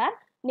that air,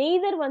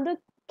 neither வந்து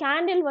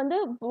கேண்டில் வந்து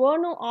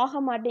பேர்னும்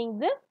ஆக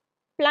மாட்டேங்குது,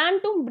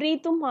 பிளான்ட்டும்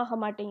ப்ரீத்தும் ஆக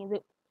மாட்டேங்குது.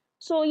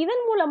 ஸோ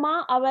இதன்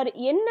மூலமாக அவர்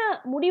என்ன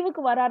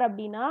முடிவுக்கு வரார்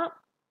அப்படின்னா,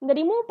 இந்த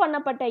ரிமூவ்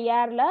பண்ணப்பட்ட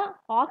ஏரில்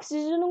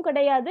ஆக்சிஜனும்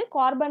கிடையாது,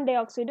 கார்பன் டை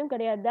ஆக்சைடும்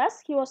கிடையாது. தஸ்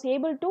he was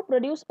able to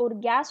produce ஒரு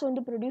கேஸ்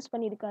வந்து ப்ரொடியூஸ்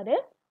பண்ணியிருக்காரு.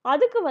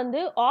 அதுக்கு வந்து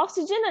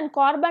oxygen and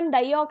carbon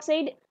di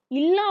oxide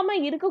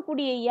இல்லாமல்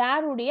இருக்கக்கூடிய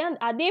ஏருடைய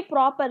அதே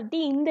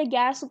ப்ராப்பர்ட்டி இந்த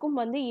கேஸுக்கும்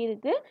வந்து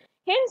இருக்குது.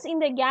 ஹென்ஸ்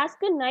இந்த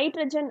கேஸ்க்கு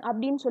நைட்ரஜன்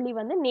அப்படின்னு சொல்லி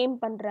வந்து நேம்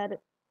பண்ணுறாரு.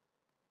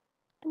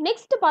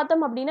 நெக்ஸ்ட்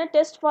பார்த்தோம் அப்படின்னா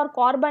test for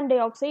carbon di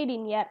oxide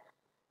இன் ஏர்.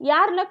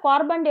 ஏரில்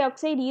கார்பன் டை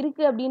ஆக்சைடு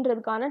இருக்குது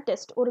அப்படின்றதுக்கான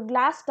டெஸ்ட். ஒரு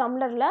கிளாஸ்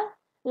டம்ளரில்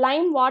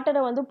லைம்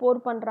வாட்டரை வந்து போர்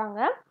பண்ணுறாங்க.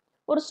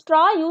 ஒரு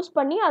ஸ்ட்ரா யூஸ்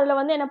பண்ணி அதில்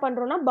வந்து என்ன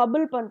பண்ணுறோன்னா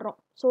பபிள் பண்ணுறோம்.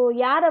 ஸோ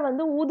ஏரை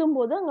வந்து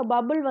ஊதும்போது அங்கே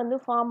பபிள் வந்து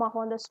ஃபார்ம்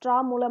ஆகும் அந்த ஸ்ட்ரா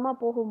மூலமாக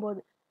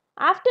போகும்போது.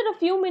 ஆஃப்டர் அ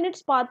ஃபியூ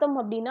மினிட்ஸ் பார்த்தோம்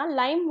அப்படின்னா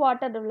லைம்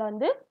வாட்டரில்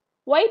வந்து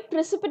ஒயிட்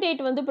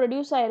ப்ரெசிபிடேட் வந்து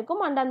ப்ரொடியூஸ்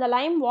ஆகிருக்கும். அண்ட் அந்த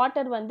லைம்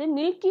வாட்டர் வந்து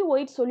மில்கி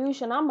ஒயிட்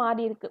சொல்யூஷனாக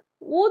மாறி இருக்கு.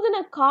 ஊதுன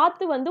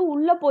காற்று வந்து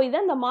உள்ளே போய்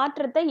தான் இந்த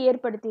மாற்றத்தை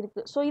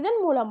ஏற்படுத்தியிருக்கு. ஸோ இதன்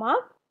மூலமாக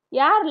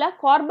ஏரில்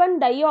கார்பன்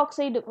டை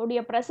ஆக்சைடு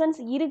உடைய ப்ரெசன்ஸ்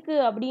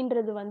இருக்குது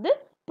அப்படின்றது வந்து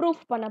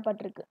ப்ரூஃப்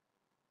பண்ணப்பட்டிருக்கு.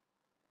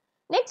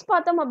 நெக்ஸ்ட்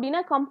பார்த்தோம்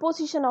அப்படின்னா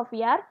கம்போசிஷன் ஆஃப்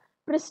ஏர்.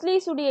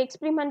 பிரிஸ்லீஸ் உடைய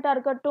எக்ஸ்பிரிமெண்ட்டாக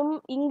இருக்கட்டும்,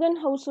 இங்கன்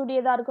ஹவுஸ்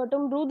உடையதாக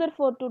இருக்கட்டும்,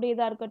 ரூதர்ஃபோர்ட்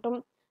உடையதாக இருக்கட்டும்,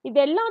 இது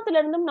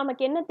எல்லாத்துலேருந்தும்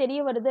நமக்கு என்ன தெரிய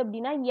வருது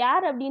அப்படின்னா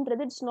ஏர்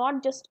அப்படின்றது it's not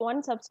just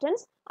one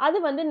substance. அது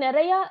வந்து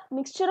நிறைய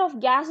மிக்சர் ஆஃப்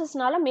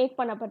கேஸஸ்னால மேக்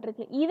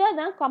பண்ணப்பட்டிருக்கு. இதை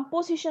தான்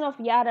கம்போசிஷன் ஆஃப்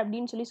ஏர்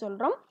அப்படின்னு சொல்லி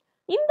சொல்கிறோம்.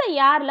 இந்த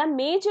ஏரில்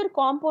மேஜர்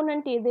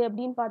காம்போனன்ட் எது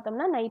அப்படின்னு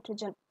பார்த்தோம்னா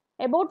நைட்ரஜன்.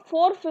 அபவுட்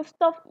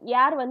 4/5 ஆஃப்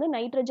ஏர் வந்து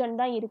நைட்ரஜன்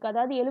தான் இருக்குது.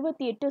 அதாவது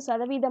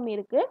 78%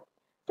 இருக்குது.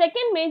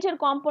 செகண்ட் மேஜர்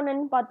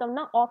காம்போனன்ட்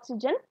பார்த்தோம்னா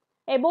ஆக்சிஜன்.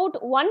 அபவுட்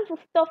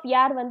 1/5 ஆஃப்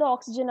ஏர் வந்து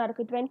ஆக்சிஜனாக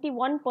இருக்குது.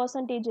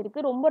 21%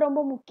 இருக்குது. ரொம்ப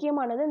ரொம்ப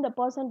முக்கியமானது இந்த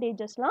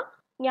பர்சன்டேஜஸ்லாம்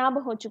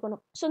ஞாபகம்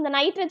வச்சுக்கணும். ஸோ இந்த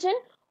நைட்ரஜன்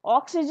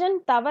ஆக்சிஜன்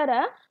தவிர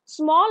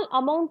ஸ்மால்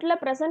அமௌண்ட்டில்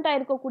ப்ரெசென்ட்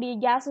ஆகிருக்கக்கூடிய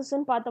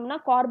கேஸஸ்ன்னு பார்த்தோம்னா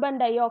carbon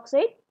di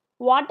oxide,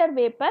 water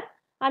vapour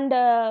and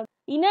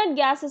inert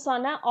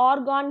கேஸஸான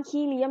argon,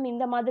 helium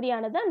இந்த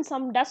மாதிரியானது and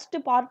some dust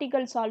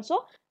particles also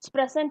it's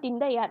present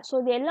in the air. So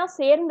இது எல்லாம்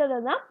சேர்ந்தது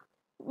தான்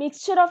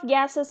மிக்சர் ஆஃப்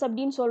கேஸஸ்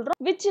அப்படின்னு சொல்கிறோம்,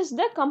 which is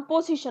the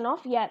composition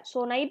of air. So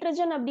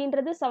nitrogen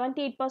அப்படின்றது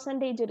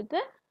 78%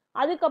 இருக்குது.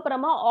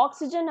 அதுக்கப்புறமா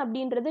ஆக்சிஜன்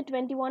அப்படின்றது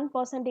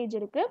 21%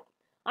 இருக்குது.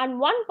 And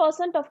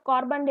 1% of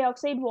carbon di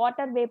oxide,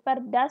 water vapour,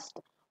 dust,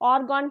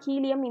 argon,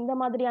 helium இந்த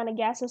மாதிரியான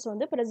கேஸஸ்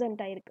வந்து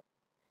ப்ரெசென்ட் ஆயிருக்கு.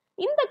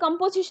 இந்த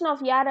கம்போசிஷன்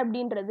ஆஃப் ஏர்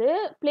அப்படின்றது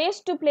பிளேஸ்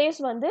டு பிளேஸ்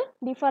வந்து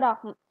டிஃபர்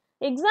ஆகும்.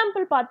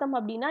 எக்ஸாம்பிள் பார்த்தோம்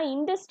அப்படின்னா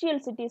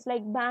industrial cities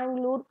like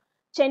Bangalore,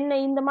 Chennai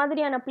இந்த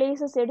மாதிரியான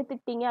பிளேசஸ்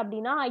எடுத்துக்கிட்டீங்க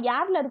அப்படின்னா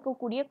ஏரில்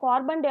இருக்கக்கூடிய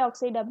கார்பன் டை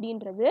ஆக்சைடு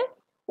அப்படின்றது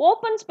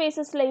ஓப்பன்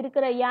ஸ்பேசஸில்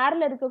இருக்கிற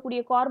ஏரில்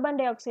இருக்கக்கூடிய கார்பன்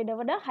டை ஆக்சைடை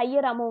விட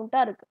ஹையர்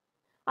அமௌண்ட்டாக இருக்குது.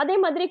 அதே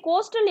மாதிரி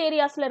கோஸ்டல்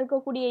ஏரியாஸில்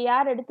இருக்கக்கூடிய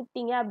ஏர்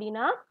எடுத்துக்கிட்டீங்க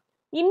அப்படின்னா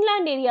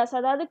இன்லேண்ட் ஏரியாஸ்,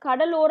 அதாவது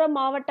கடலோர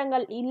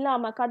மாவட்டங்கள்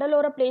இல்லாமல்,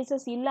 கடலோர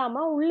பிளேசஸ்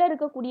இல்லாமல் உள்ளே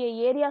இருக்கக்கூடிய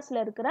ஏரியாஸில்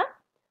இருக்கிற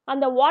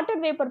அந்த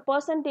வாட்டர் வேப்பர்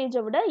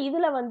பர்சன்டேஜை விட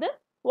இதில் வந்து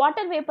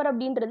வாட்டர் வேப்பர்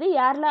அப்படின்றது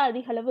ஏரில்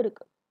அதிக அளவு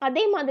இருக்குது.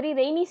 அதே மாதிரி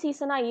ரெய்னி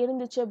சீசனாக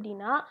இருந்துச்சு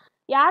அப்படின்னா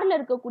ஏரில்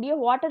இருக்கக்கூடிய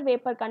வாட்டர்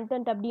வேப்பர்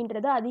கண்டென்ட்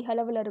அப்படின்றது அதிக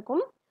அளவில்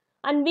இருக்கும்.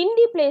 அண்ட்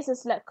விண்டி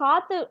பிளேசஸில்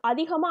காற்று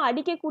அதிகமாக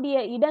அடிக்கக்கூடிய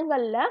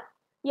இடங்களில்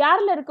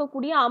ஏரில்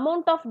இருக்கக்கூடிய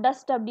அமௌண்ட் ஆஃப்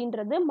டஸ்ட்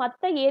அப்படின்றது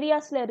மற்ற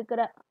ஏரியாஸில்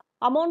இருக்கிற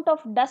அமௌண்ட்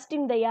ஆஃப் டஸ்ட்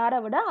இந்த ஏரை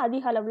விட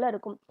அதிக அளவில்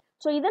இருக்கும்.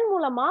 ஸோ இதன்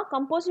மூலமாக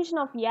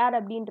கம்போசிஷன் ஆஃப் ஏர்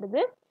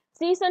அப்படின்றது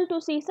season to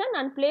season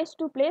and place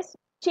to place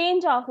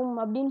change ஆகும்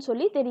அப்படின்னு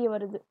சொல்லி தெரிய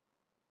வருது.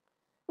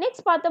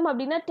 நெக்ஸ்ட் பார்த்தோம்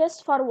அப்படின்னா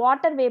டெஸ்ட் ஃபார்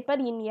வாட்டர்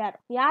வேப்பர் இன் ஏர்.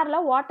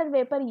 ஏரில் வாட்டர்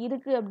வேப்பர்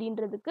இருக்குது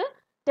அப்படின்றதுக்கு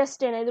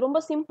டெஸ்ட் என்ன? இது ரொம்ப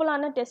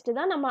சிம்பிளான டெஸ்ட்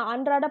தான், நம்ம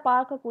அன்றாட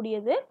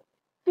பார்க்கக்கூடியது.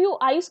 ஃபியூ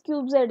ஐஸ்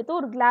கியூப்ஸை எடுத்து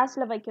ஒரு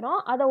கிளாஸில் வைக்கிறோம்.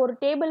 அதை ஒரு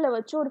டேபிளில்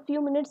வச்சு ஒரு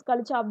ஃபியூ மினிட்ஸ்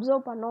கழித்து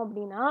அப்சர்வ் பண்ணோம்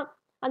அப்படின்னா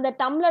அந்த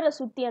டம்ளரை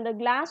சுற்றி அந்த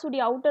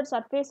கிளாஸுடைய அவுட்டர்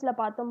சர்ஃபேஸில்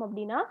பார்த்தோம்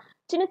அப்படின்னா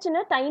சின்ன சின்ன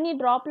டைனி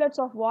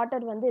ட்ராப்லெட்ஸ் ஆஃப்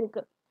வாட்டர் வந்து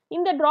இருக்குது.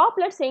 இந்த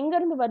ட்ராப்லெட்ஸ்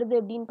எங்கேருந்து வருது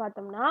அப்படின்னு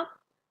பார்த்தோம்னா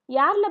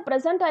ஏரில்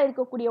ப்ரெசென்ட்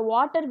ஆகிருக்கக்கூடிய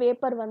வாட்டர்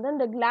வேப்பர் வந்து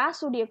அந்த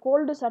கிளாஸுடைய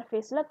கோல்டு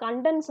சர்ஃபேஸில்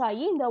கண்டென்ஸ்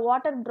ஆகி இந்த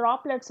வாட்டர்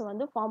ட்ராப்லெட்ஸ்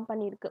வந்து ஃபார்ம்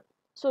பண்ணியிருக்கு.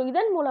 ஸோ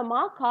இதன்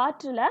மூலமாக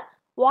காற்றில்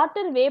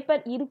வாட்டர்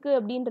வேப்பர் இருக்குது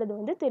அப்படின்றது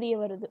வந்து தெரிய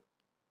வருது.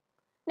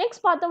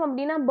 நெக்ஸ்ட் பார்த்தோம்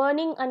அப்படின்னா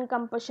பர்னிங் அண்ட்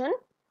கம்பஷன்.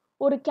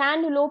 ஒரு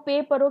கேண்டிலோ,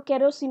 பேப்பரோ,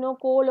 கெரோசினோ,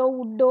 கோலோ,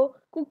 உட்டோ,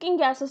 குக்கிங்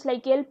கேஸஸ்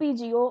லைக்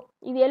எல்பிஜியோ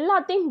இது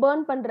எல்லாத்தையும்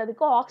பர்ன்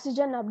பண்ணுறதுக்கு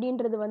ஆக்சிஜன்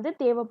அப்படின்றது வந்து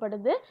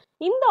தேவைப்படுது.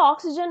 இந்த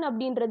ஆக்சிஜன்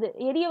அப்படின்றது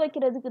எரிய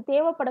வைக்கிறதுக்கு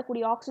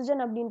தேவைப்படக்கூடிய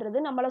ஆக்சிஜன் அப்படின்றது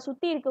நம்மளை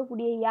சுற்றி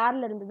இருக்கக்கூடிய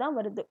ஏர்ல இருந்து தான்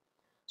வருது.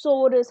 ஸோ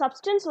ஒரு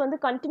சப்ஸ்டன்ஸ் வந்து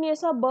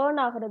கண்டினியூஸாக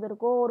பர்ன்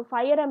ஆகிறதுக்கோ ஒரு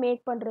ஃபயரை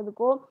மேக்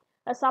பண்ணுறதுக்கோ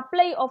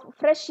சப்ளை ஆஃப்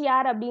ஃப்ரெஷ்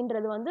ஏர்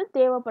அப்படின்றது வந்து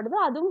தேவைப்படுது.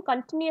 அதுவும்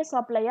கண்டினியூஸ்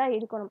சப்ளையாக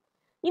இருக்கணும்.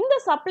 இந்த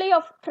சப்ளை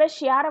ஆஃப் ஃப்ரெஷ்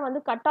ஏரை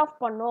வந்து கட்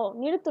ஆஃப்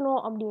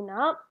நிறுத்தணும்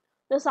அப்படின்னா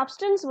இந்த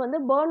சப்ஸ்டன்ஸ் வந்து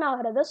பர்ன்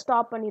ஆகிறத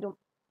ஸ்டாப் பண்ணிடும்.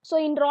 ஸோ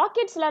இன்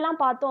ராக்கெட்ஸ்லாம்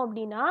பார்த்தோம்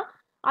அப்படின்னா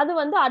அது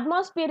வந்து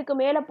அட்மாஸ்பியருக்கு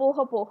மேலே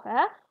போக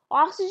போக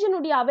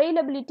ஆக்சிஜனுடைய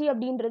அவைலபிலிட்டி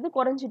அப்படின்றது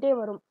குறைஞ்சிட்டே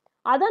வரும்.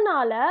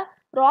 அதனால்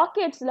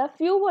ராக்கெட்ஸில்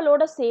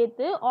ஃபியூவலோட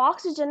சேர்த்து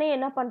ஆக்சிஜனை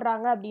என்ன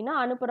பண்ணுறாங்க அப்படின்னா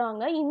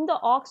அனுப்புகிறாங்க. இந்த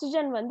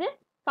ஆக்சிஜன் வந்து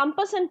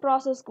கம்பஷன்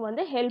ப்ராசஸ்க்கு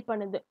வந்து ஹெல்ப்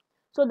பண்ணுது.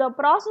 So the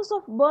process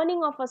of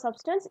burning of a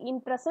substance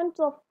in presence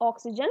of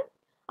oxygen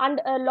and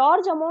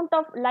large amount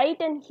of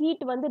light and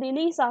heat வந்து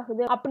ரிலீஸ்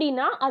ஆகுது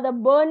அப்படின்னா அதை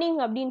பர்னிங்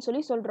அப்படின்னு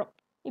சொல்லி சொல்கிறோம்.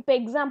 இப்போ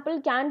எக்ஸாம்பிள்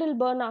கேண்டில்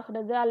பர்ன்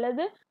ஆகுறது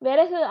அல்லது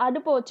விறகு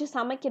அடுப்பை வச்சு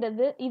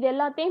சமைக்கிறது இது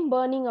எல்லாத்தையும்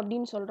பர்னிங்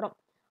அப்படின்னு சொல்கிறோம்.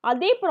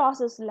 அதே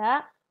ப்ராசஸில்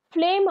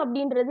ஃப்ளேம்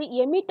அப்படின்றது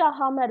எமிட்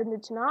ஆகாமல்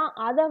இருந்துச்சுன்னா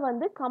அதை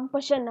வந்து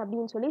கம்பஷன்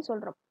அப்படின்னு சொல்லி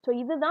சொல்கிறோம். ஸோ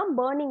இதுதான்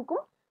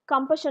பர்னிங்க்கும்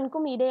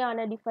கம்பஷனுக்கும்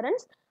இடையான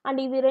டிஃபரன்ஸ். அண்ட்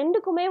இது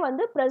ரெண்டுக்குமே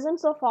வந்து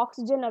ப்ரெசன்ஸ் ஆஃப்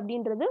ஆக்சிஜன்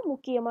அப்படின்றது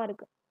முக்கியமாக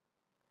இருக்குது.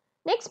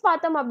 நெக்ஸ்ட்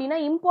பார்த்தோம் அப்படின்னா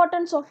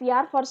importance of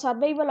air for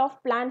survival of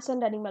plants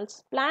and animals.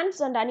 Plants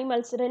and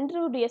animals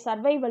ரெண்டுடைய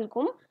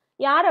சர்வைவலுக்கும்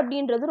ஏர்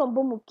அப்படின்றது ரொம்ப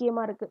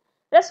முக்கியமாக இருக்குது.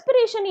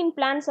 ரெஸ்பிரேஷன் இன்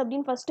பிளான்ஸ்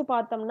அப்படின்னு ஃபர்ஸ்ட்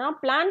பார்த்தோம்னா,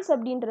 பிளான்ஸ்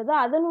அப்படின்றது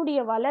அதனுடைய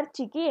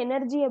வளர்ச்சிக்கு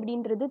எனர்ஜி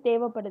அப்படின்றது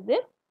தேவைப்படுது.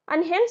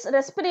 அண்ட் ஹென்ஸ்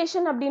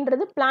ரெஸ்பிரேஷன்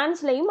அப்படின்றது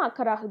பிளான்ஸ்லையும்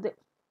அக்கர் ஆகுது.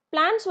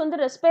 பிளான்ஸ் வந்து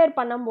ரெஸ்பயர்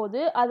பண்ணும்போது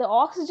அது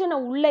ஆக்சிஜனை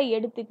உள்ளே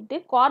எடுத்துக்கிட்டு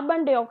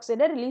கார்பன் டை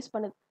ஆக்சைடை ரிலீஸ்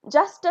பண்ணுது.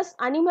 ஜஸ்ட் அஸ்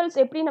அனிமல்ஸ்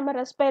எப்படி நம்ம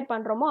ரெஸ்பயர்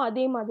பண்ணுறோமோ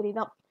அதே மாதிரி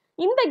தான்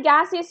இந்த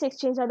கேசியஸ்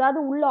எக்ஸ்சேஞ்ச், அதாவது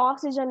உள்ள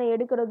ஆக்சிஜனை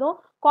எடுக்கிறதும்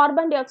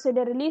கார்பன் டை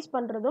ஆக்சைடை ரிலீஸ்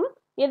பண்ணுறதும்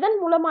எதன்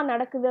மூலமாக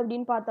நடக்குது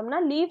அப்படின்னு பார்த்தோம்னா,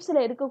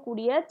 லீவ்ஸில்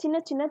இருக்கக்கூடிய சின்ன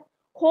சின்ன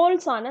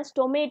ஹோல்ஸான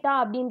ஸ்டொமேட்டா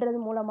அப்படின்றது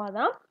மூலமாக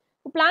தான்.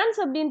 பிளான்ஸ்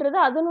அப்படின்றது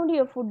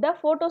அதனுடைய ஃபுட்டை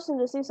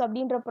ஃபோட்டோசிந்தசிஸ்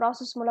அப்படின்ற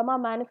ப்ராசஸ்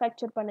மூலமாக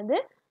மேனுஃபேக்சர் பண்ணுது.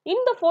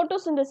 இந்த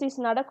ஃபோட்டோசிந்தசிஸ்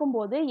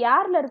நடக்கும்போது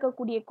ஏர்ல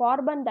இருக்கக்கூடிய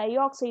கார்பன் டை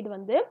ஆக்சைடு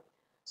வந்து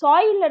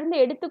சாயில்ல இருந்து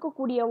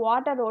எடுத்துக்கக்கூடிய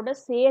வாட்டரோட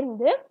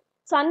சேர்ந்து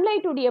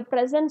சன்லைட்டுடைய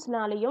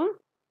ப்ரெசன்ஸ்னாலையும்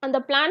அந்த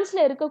பிளான்ட்ஸ்ல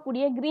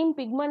இருக்கக்கூடிய கிரீன்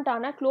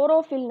பிக்மெண்டான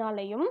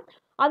குளோரோஃபில்னாலையும்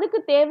அதுக்கு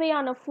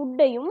தேவையான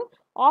ஃபுட்டையும்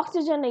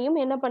ஆக்சிஜனையும்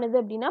என்ன பண்ணுது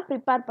அப்படின்னா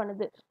ப்ரிப்பேர்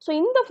பண்ணுது. ஸோ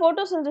இந்த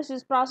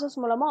ஃபோட்டோசிந்தசிஸ் ப்ராசஸ்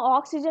மூலமாக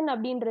ஆக்சிஜன்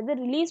அப்படின்றது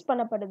ரிலீஸ்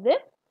பண்ணப்படுது.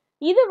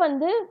 இது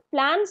வந்து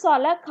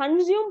பிளான்ஸால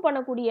கன்சியூம்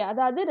பண்ணக்கூடிய,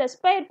 அதாவது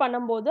ரெஸ்பயர்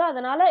பண்ணும்போது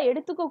அதனால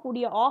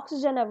எடுத்துக்கக்கூடிய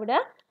ஆக்சிஜனை விட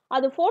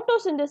அது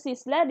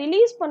ஃபோட்டோசிந்தசிஸ்ல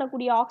ரிலீஸ்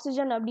பண்ணக்கூடிய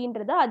ஆக்சிஜன்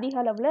அப்படின்றது அதிக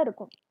அளவில்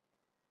இருக்கும்.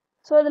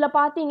 ஸோ இதில்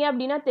பார்த்தீங்க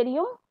அப்படின்னா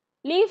தெரியும்,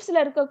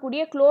 லீவ்ஸில்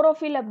இருக்கக்கூடிய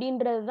குளோரோஃபில்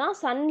அப்படின்றது தான்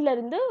சன்ல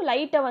இருந்து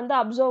லைட்டை வந்து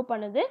அப்சர்வ்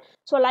பண்ணுது.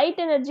 ஸோ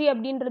லைட் எனர்ஜி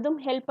அப்படின்றதும்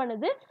ஹெல்ப்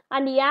பண்ணுது.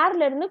 அண்ட்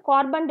ஏர்ல இருந்து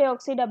கார்பன் டை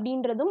ஆக்சைடு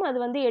அப்படின்றதும் அது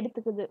வந்து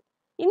எடுத்துக்குது.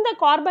 இந்த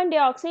கார்பன் டை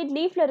ஆக்சைடு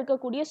லீஃப்ல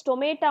இருக்கக்கூடிய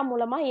ஸ்டொமேட்டா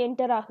மூலமா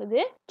என்டர் ஆகுது.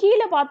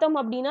 கீழே பார்த்தோம்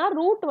அப்படின்னா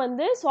ரூட்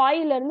வந்து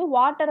சாயில இருந்து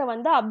வாட்டரை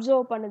வந்து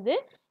அப்சர்வ் பண்ணுது.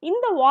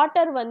 இந்த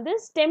வாட்டர் வந்து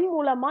ஸ்டெம்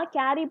மூலமா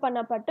carry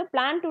Pannapattu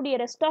பிளான்ட்டுடைய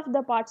rest of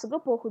the பார்ட்ஸுக்கு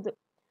போகுது.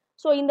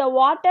 ஸோ இந்த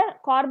water,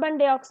 carbon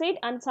di oxide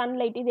and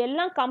sunlight இது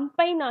எல்லாம்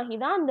கம்பைன் ஆகி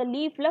தான் அந்த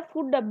லீஃப்ல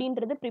ஃபுட்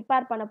அப்படின்றது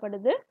ப்ரிப்பேர்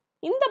பண்ணப்படுது.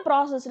 இந்த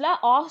ப்ராசஸ்ல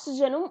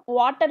ஆக்சிஜனும்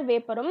வாட்டர்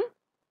வேப்பரும்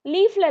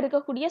லீஃப்ல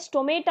இருக்கக்கூடிய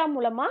ஸ்டொமேட்டா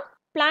மூலமா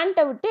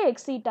பிளான்ட்டை விட்டு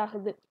எக்ஸீட்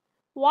ஆகுது.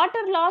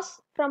 வாட்டர் லாஸ்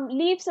ஃப்ரம்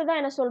லீவ்ஸை தான்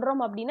என்ன சொல்கிறோம்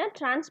அப்படின்னா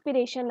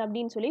டிரான்ஸ்பிரேஷன்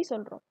அப்படின்னு சொல்லி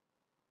சொல்கிறோம்.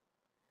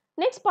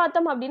 நெக்ஸ்ட்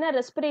பார்த்தோம் அப்படின்னா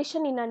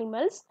ரெஸ்பிரேஷன் இன்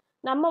அனிமல்ஸ்.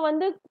 நம்ம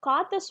வந்து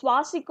காற்றை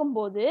சுவாசிக்கும்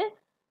போது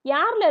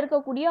ஏர்ல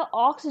இருக்கக்கூடிய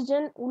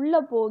ஆக்சிஜன் உள்ளே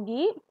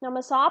போய் நம்ம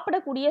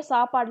சாப்பிடக்கூடிய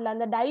சாப்பாடில்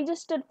அந்த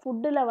டைஜஸ்டட்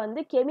ஃபுட்டில் வந்து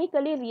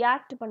கெமிக்கலி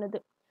ரியாக்ட் பண்ணுது.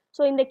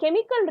 ஸோ இந்த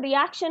கெமிக்கல்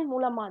ரியாக்ஷன்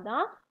மூலமாக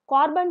தான்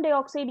carbon di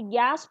oxide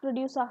case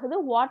produce ஆகுது,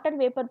 வாட்டர்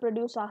வேப்பர்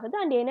ப்ரொடியூஸ் ஆகுது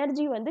அண்ட்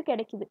எனர்ஜி வந்து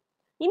கிடைக்குது.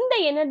 இந்த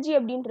எனர்ஜி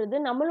அப்படின்றது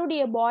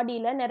நம்மளுடைய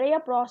பாடியில் நிறைய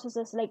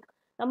ப்ராசஸஸ், லைக்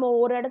நம்ம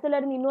ஒரு இடத்துல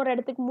இருந்து இன்னொரு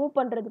இடத்துக்கு மூவ்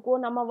பண்ணுறதுக்கோ,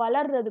 நம்ம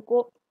வளர்றதுக்கோ,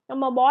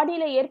 நம்ம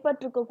பாடியில்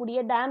ஏற்பட்டிருக்கக்கூடிய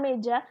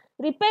டேமேஜை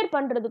ரிப்பேர்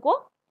பண்ணுறதுக்கோ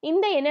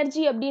இந்த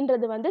எனர்ஜி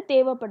அப்படின்றது வந்து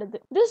தேவைப்படுது.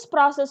 This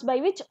process by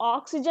which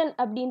oxygen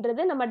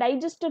அப்படின்றது நம்ம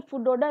டைஜஸ்டட்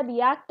ஃபுட்டோட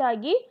ரியாக்ட்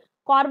ஆகி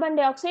carbon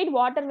di oxide,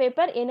 water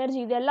vapour, energy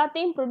இது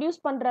எல்லாத்தையும் ப்ரொடியூஸ்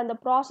பண்ணுற அந்த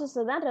ப்ராசஸ்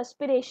தான்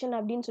ரெஸ்பிரேஷன்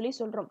அப்படின்னு சொல்லி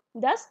சொல்கிறோம்.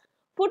 தஸ்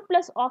food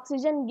plus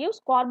oxygen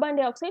gives carbon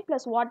di oxide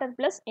plus water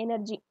plus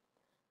energy.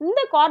 இந்த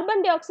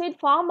கார்பன் டை ஆக்சைடு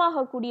ஃபார்ம்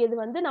ஆகக்கூடியது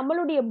வந்து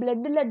நம்மளுடைய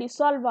பிளட்டில்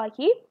டிசால்வ்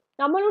ஆகி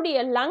நம்மளுடைய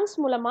லங்ஸ்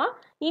மூலமாக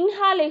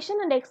இன்ஹாலேஷன்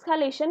அண்ட்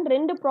எக்ஸ்ஹாலேஷன்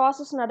 2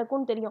 ப்ராசஸ்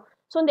நடக்கும்னு தெரியும்.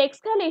 ஸோ இந்த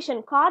எக்ஸ்ஹாலேஷன்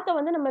காற்றை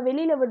வந்து நம்ம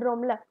வெளியில்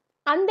விடுறோம்ல,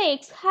 அந்த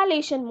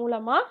எக்ஸ்ஹாலேஷன்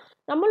மூலமாக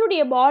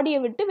நம்மளுடைய பாடியை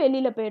விட்டு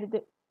வெளியில் போயிடுது.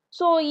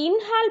 ஸோ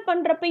இன்ஹால்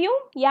பண்ணுறப்பையும்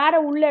ஏரை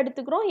உள்ளே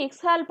எடுத்துக்கிறோம்,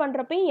 எக்ஸ்ஹால்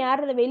பண்ணுறப்பையும்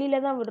ஏரை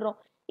வெளியில் தான் விடுறோம்.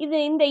 இது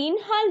இந்த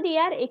இன்ஹால்டு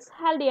ஏர்,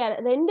 எக்ஸ்ஹால்டு ஏர்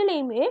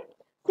ரெண்டுலேயுமே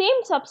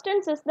சேம்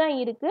சப்ஸ்டன்சஸ் தான்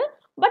இருக்குது,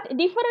 பட்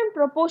டிஃபரெண்ட்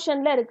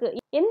ப்ரொபோர்ஷனில் இருக்குது.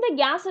 எந்த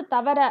கேஸை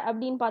தவிர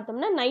அப்படின்னு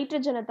பார்த்தோம்னா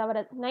நைட்ரஜனை தவிர.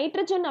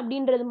 நைட்ரஜன்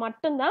அப்படின்றது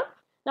மட்டும்தான்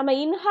நம்ம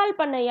இன்ஹால்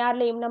பண்ண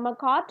ஏர்லையும் நம்ம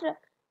காற்றை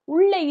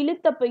உள்ளே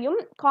இழுத்தப்பையும்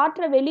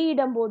காற்றை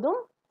வெளியிடும் போதும்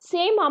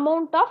same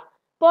amount of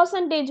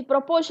percentage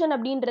proportion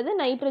அப்படின்றது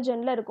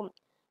நைட்ரஜனில் இருக்கும்.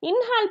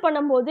 இன்ஹால்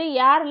பண்ணும்போது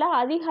ஏரில்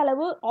அதிக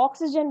அளவு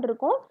ஆக்சிஜன்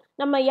இருக்கும்,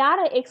 நம்ம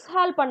ஏரை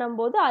எக்ஸ்ஹால்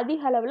பண்ணும்போது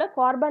அதிக அளவில்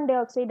கார்பன் டை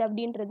ஆக்சைடு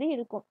அப்படின்றது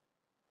இருக்கும்.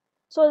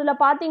 ஸோ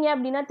இதில் பார்த்தீங்க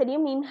அப்படின்னா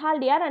தெரியும்,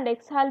 இன்ஹால்டு ஏர் அண்ட்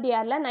எக்ஸ்ஹால்டு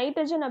ஏரில்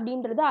நைட்ரஜன்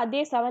அப்படின்றது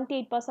அதே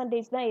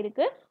 78% தான்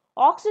இருக்குது.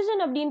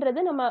 ஆக்சிஜன் அப்படின்றது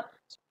நம்ம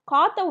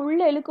காற்றை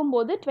உள்ளே இழுக்கும்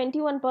போது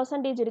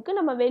 21% இருக்குது,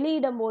 நம்ம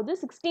வெளியிடும் போது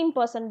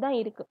 16% தான்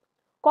இருக்குது.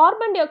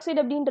 கார்பன் டை ஆக்சைடு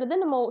அப்படின்றது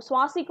நம்ம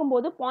சுவாசிக்கும்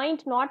போது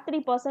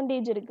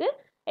 0.03% இருக்குது,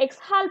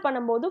 எக்ஸ்ஹால்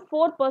பண்ணும்போது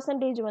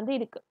 4% வந்து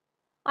இருக்குது.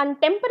 அண்ட்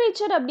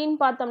டெம்பரேச்சர் அப்படின்னு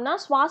பார்த்தோம்னா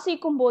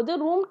சுவாசிக்கும் போது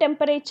ரூம்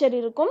டெம்பரேச்சர்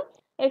இருக்கும்,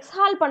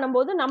 எக்ஸ்ஹால்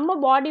பண்ணும்போது நம்ம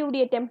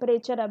பாடியுடைய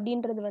டெம்பரேச்சர்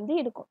அப்படின்றது வந்து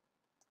இருக்கும்.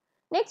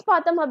 நெக்ஸ்ட்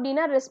பார்த்தோம்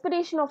அப்படின்னா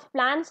respiration of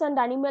plants and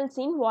animals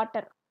in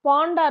water.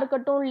 பாண்டாக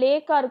இருக்கட்டும்,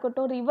 லேக்காக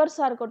இருக்கட்டும்,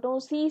 ரிவர்ஸாக இருக்கட்டும்,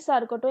 சீஸாக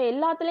இருக்கட்டும்,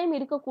 எல்லாத்துலேயும்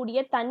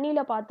இருக்கக்கூடிய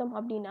தண்ணியில் பார்த்தோம்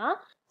அப்படின்னா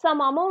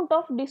சம் அமௌண்ட்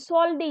ஆஃப்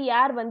டிசால்வ்டு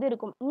ஏர் வந்து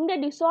இருக்கும். இந்த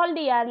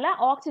டிசால்வ்டு ஏரில்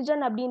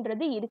ஆக்சிஜன்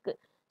அப்படின்றது இருக்குது.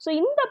 ஸோ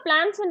இந்த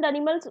பிளான்ட்ஸ் அண்ட்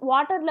அனிமல்ஸ்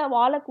வாட்டரில்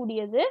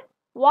வாழக்கூடியது,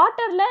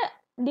 வாட்டரில்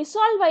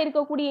டிசால்வ்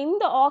ஆகிருக்கக்கூடிய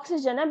இந்த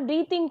ஆக்சிஜனை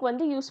ப்ரீத்திங்க்கு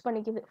வந்து யூஸ்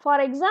பண்ணிக்குது.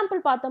 ஃபார்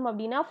எக்ஸாம்பிள் பார்த்தோம்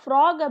அப்படின்னா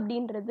ஃப்ராக்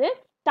அப்படின்றது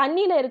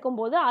தண்ணியில்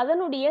இருக்கும்போது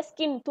அதனுடைய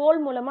ஸ்கின், தோல்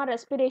மூலமாக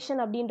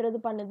ரெஸ்பிரேஷன் அப்படின்றது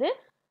பண்ணுது.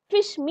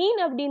 ஃபிஷ், மீன்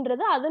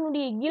அப்படின்றது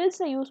அதனுடைய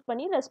கில்ஸை யூஸ்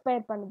பண்ணி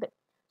ரெஸ்பயர் பண்ணுது.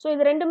 ஸோ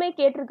இது ரெண்டுமே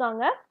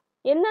கேட்டிருக்காங்க.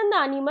 எந்தெந்த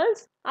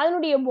அனிமல்ஸ்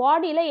அதனுடைய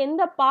பாடியில்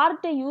எந்த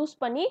பார்ட்டை யூஸ்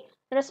பண்ணி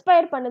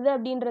ரெஸ்பயர் பண்ணுது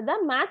அப்படின்றத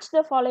மேட்ச்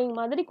த ஃபாலோயிங்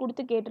மாதிரி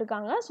கொடுத்து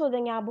கேட்டிருக்காங்க. ஸோ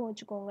இதை ஞாபகம்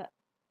வச்சுக்கோங்க.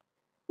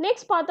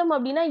 நெக்ஸ்ட் பார்த்தோம்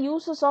அப்படின்னா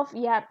யூசஸ் ஆஃப்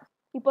ஏர்.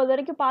 இப்போ இது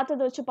வரைக்கும்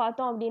பார்த்ததை வச்சு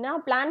பார்த்தோம் அப்படின்னா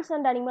பிளான்ட்ஸ்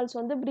அண்ட் அனிமல்ஸ்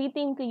வந்து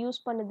ப்ரீத்திங்க்கு யூஸ்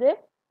பண்ணுது.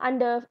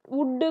 And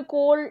wood,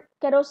 goal,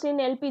 kerosene,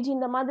 LPG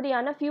இந்த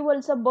மாதிரியான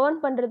ஃபியூவல்ஸை பேர்ன்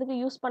பண்ணுறதுக்கு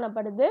யூஸ்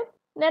பண்ணப்படுது.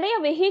 நிறைய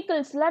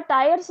வெஹிக்கிள்ஸில்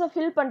டயர்ஸை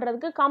ஃபில்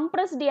பண்ணுறதுக்கு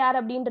கம்ப்ரஸ்ட் ஏர்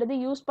அப்படின்றது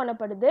யூஸ்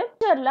பண்ணப்படுது.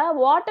 ஃபியூச்சரில்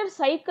வாட்டர்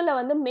சைக்கிளை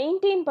வந்து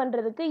மெயின்டைன்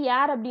பண்ணுறதுக்கு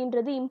ஏர்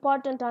அப்படின்றது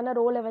இம்பார்ட்டண்ட்டான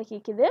ரோலை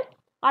வகிக்குது.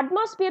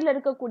 அட்மாஸ்பியரில்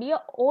இருக்கக்கூடிய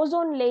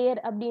ஓசோன் லேயர்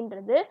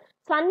அப்படின்றது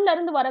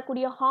சன்லேருந்து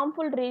வரக்கூடிய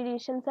ஹார்ம்ஃபுல்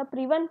ரேடியேஷன்ஸை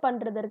ப்ரிவென்ட்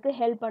பண்ணுறதுக்கு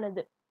ஹெல்ப்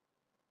பண்ணுது.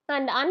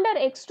 அண்ட் அண்டர்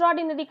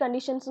எக்ஸ்ட்ராடினரி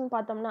கண்டிஷன்ஸ்னு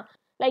பார்த்தோம்னா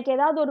லைக்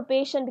ஏதாவது ஒரு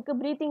பேஷண்ட்டுக்கு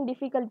ப்ரீத்திங்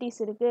டிஃபிகல்ட்டிஸ்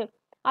இருக்குது,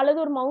 அல்லது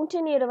ஒரு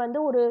மவுண்டனியரை வந்து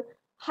ஒரு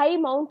ஹை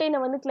மவுண்டெயினை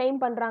வந்து கிளைம்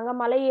பண்ணுறாங்க,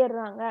 மலை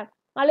ஏறுறாங்க,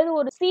 அல்லது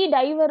ஒரு சி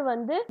டைவர்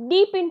வந்து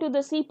deep in to the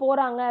C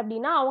போகிறாங்க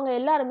அப்படின்னா அவங்க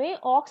எல்லாருமே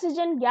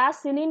ஆக்சிஜன்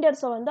கேஸ்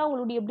சிலிண்டர்ஸை வந்து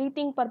அவங்களுடைய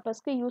ப்ரீத்திங்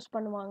பர்பஸ்க்கு யூஸ்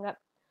பண்ணுவாங்க.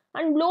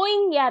 அண்ட்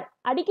ப்ளோயிங் ஏர்,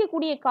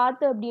 அடிக்கக்கூடிய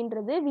காற்று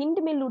அப்படின்றது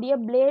விண்ட் மில்லுடைய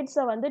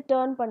பிளேட்ஸை வந்து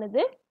டேர்ன்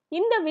பண்ணுது.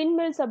 இந்த விண்ட்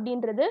மில்ஸ்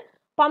அப்படின்றது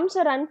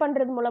பம்ப்ஸை ரன்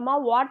பண்ணுறது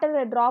மூலமாக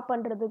வாட்டரை ட்ரா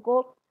பண்ணுறதுக்கோ,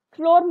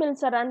 ஃப்ளோர்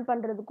மில்ஸை ரன்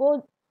பண்ணுறதுக்கோ,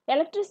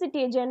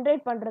 எலக்ட்ரிசிட்டியை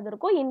ஜென்ரேட்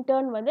பண்ணுறதுக்கோ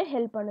இன்டர்ன் வந்து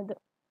ஹெல்ப் பண்ணுது.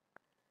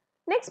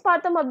 நெக்ஸ்ட்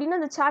பார்த்தோம் அப்படின்னா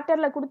இந்த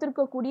சாப்டரில்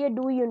கொடுத்துருக்கக்கூடிய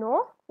டூ யூ நோ,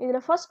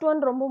 இதில் ஃபர்ஸ்ட் ஒன்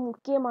ரொம்ப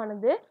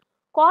முக்கியமானது.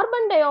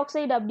 கார்பன் டை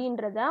ஆக்சைடு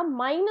அப்படின்றத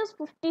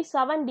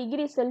 -57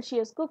 டிகிரி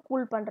செல்சியஸ்க்கு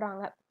கூல்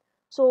பண்ணுறாங்க.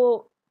 ஸோ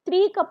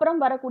 3க்கு அப்புறம்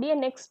வரக்கூடிய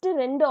நெக்ஸ்ட்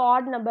 2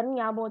 ஆட் நம்பர்னு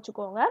ஞாபகம்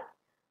வச்சுக்கோங்க.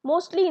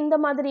 மோஸ்ட்லி இந்த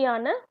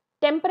மாதிரியான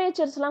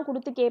டெம்பரேச்சர்ஸ்லாம்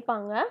கொடுத்து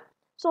கேட்பாங்க.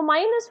 ஸோ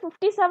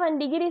 -57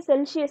 டிகிரி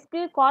செல்சியஸ்க்கு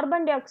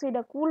கார்பன் டை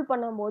ஆக்சைடை கூல்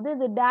பண்ணும்போது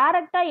இது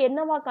டைரெக்டாக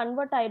என்னவா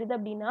கன்வெர்ட் ஆயிடுது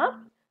அப்படின்னா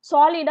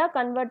சாலிடாக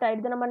கன்வெர்ட்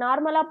ஆயிடுது. நம்ம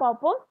நார்மலாக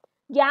பார்ப்போம்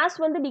கேஸ்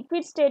வந்து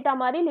லிக்விட் ஸ்டேட்டாக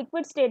மாறி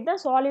லிக்விட் ஸ்டேட்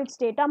தான் சாலிட்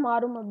ஸ்டேட்டாக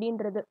மாறும்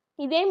அப்படின்றது.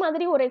 இதே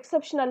மாதிரி ஒரு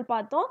எக்ஸப்ஷனல்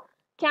பார்த்தோம்.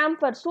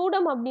 கேம்பர்,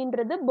 சூடம்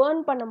அப்படின்றது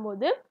பேர்ன்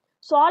பண்ணும்போது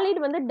சாலிட்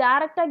வந்து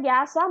டைரெக்டாக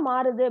கேஸாக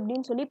மாறுது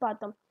அப்படின்னு சொல்லி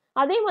பார்த்தோம்.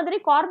 அதே மாதிரி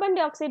கார்பன்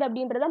டை ஆக்சைடு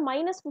அப்படின்றத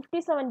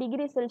 -57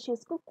 டிகிரி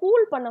செல்சியஸ்க்கு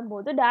கூல்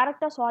பண்ணும்போது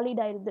டைரெக்டாக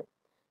சாலிட் ஆயிடுது.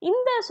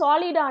 இந்த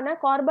சாலிடான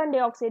கார்பன்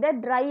டை ஆக்சைடை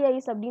ட்ரை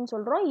ஐஸ் அப்படின்னு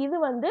சொல்கிறோம். இது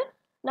வந்து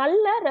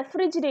நல்ல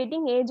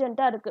ரெஃப்ரிஜிரேட்டிங்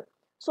ஏஜென்ட்டாக இருக்குது.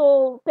 ஸோ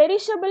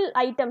பெரிஷபிள்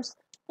ஐட்டம்ஸ்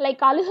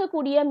லைக்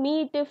அழுகக்கூடிய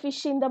மீட்டு,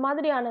 ஃபிஷ் இந்த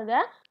மாதிரியானதை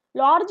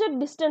லார்ஜர்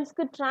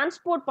டிஸ்டன்ஸ்க்கு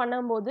டிரான்ஸ்போர்ட்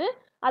பண்ணும்போது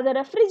அதை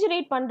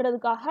ரெஃப்ரிஜிரேட்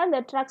பண்ணுறதுக்காக இந்த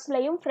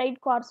ட்ரக்ஸ்லையும் ஃப்ரைட்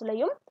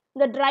கார்ஸ்லையும்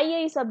இந்த ட்ரை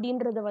ஐஸ்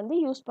அப்படின்றத வந்து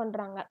யூஸ்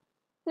பண்ணுறாங்க.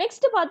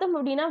 நெக்ஸ்ட் பார்த்தோம்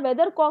அப்படின்னா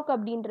வெதர் காக்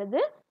அப்படின்றது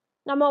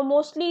நம்ம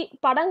மோஸ்ட்லி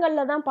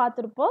படங்களில் தான்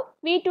பார்த்துருப்போம்.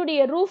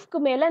 வீட்டுடைய ரூஃப்க்கு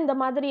மேலே இந்த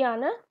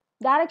மாதிரியான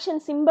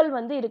டைரக்ஷன் சிம்பிள்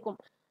வந்து இருக்கும்.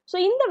 ஸோ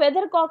இந்த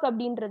வெதர் காக்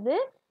அப்படின்றது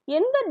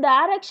எந்த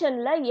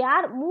டைரக்ஷனில்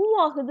ஏர் மூவ்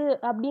ஆகுது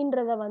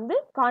அப்படின்றத வந்து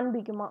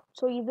காண்பிக்குமா.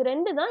 ஸோ இது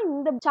 2 தான்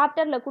இந்த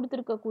சாப்டரில்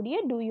கொடுத்துருக்கக்கூடிய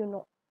டூ யூ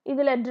நோ.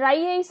 இதில் ட்ரை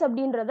ஐஸ்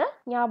அப்படின்றத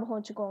ஞாபகம்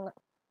வச்சுக்கோங்க.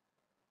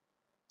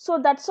 So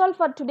that's all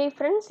for today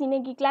friends.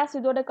 இன்னைக்கு கிளாஸ்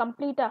இதோட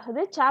கம்ப்ளீட்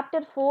ஆகுது.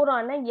 சாப்டர் 4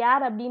 ஆன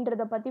ஏர்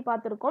அப்படின்றத பற்றி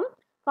பார்த்துருக்கோம்.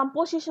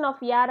 கம்போசிஷன்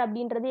ஆஃப் ஏர்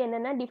அப்படின்றது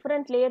என்னென்ன,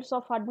 டிஃப்ரெண்ட் லேயர்ஸ்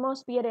ஆஃப்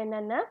அட்மாஸ்பியர்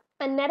என்னென்ன,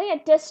 அண்ட் நிறைய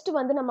டெஸ்ட்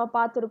வந்து நம்ம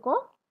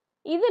பார்த்துருக்கோம்.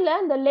 இதில்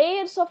இந்த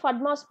லேயர்ஸ் ஆஃப்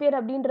அட்மாஸ்பியர்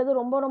அப்படின்றது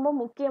ரொம்ப ரொம்ப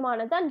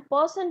முக்கியமானது. And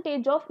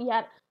percentage of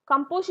air,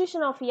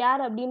 composition of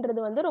air அப்படின்றது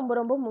வந்து ரொம்ப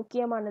ரொம்ப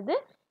முக்கியமானது.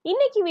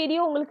 இன்னைக்கு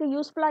வீடியோ உங்களுக்கு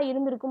யூஸ்ஃபுல்லாக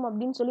இருந்திருக்கும்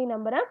அப்படின்னு சொல்லி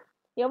நம்புகிறேன்.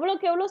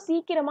 எவ்வளோக்கு எவ்வளோ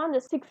சீக்கிரமாக அந்த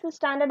 6th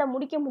ஸ்டாண்டர்டை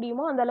முடிக்க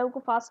முடியுமோ அந்த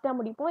அளவுக்கு ஃபாஸ்ட்டாக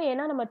முடிப்போம்.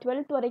 ஏன்னா நம்ம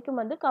 12th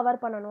வரைக்கும் வந்து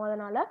கவர் பண்ணணும்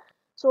அதனால்.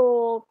 So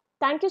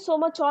thank you so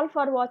much all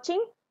for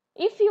வாட்சிங்.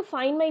 If you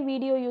find my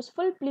video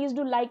useful, please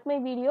do like my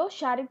video,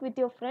 share it with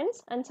your friends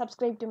and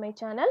subscribe to my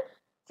channel.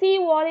 See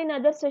you all in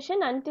other session.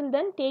 Until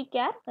then, take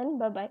care and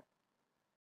bye-bye.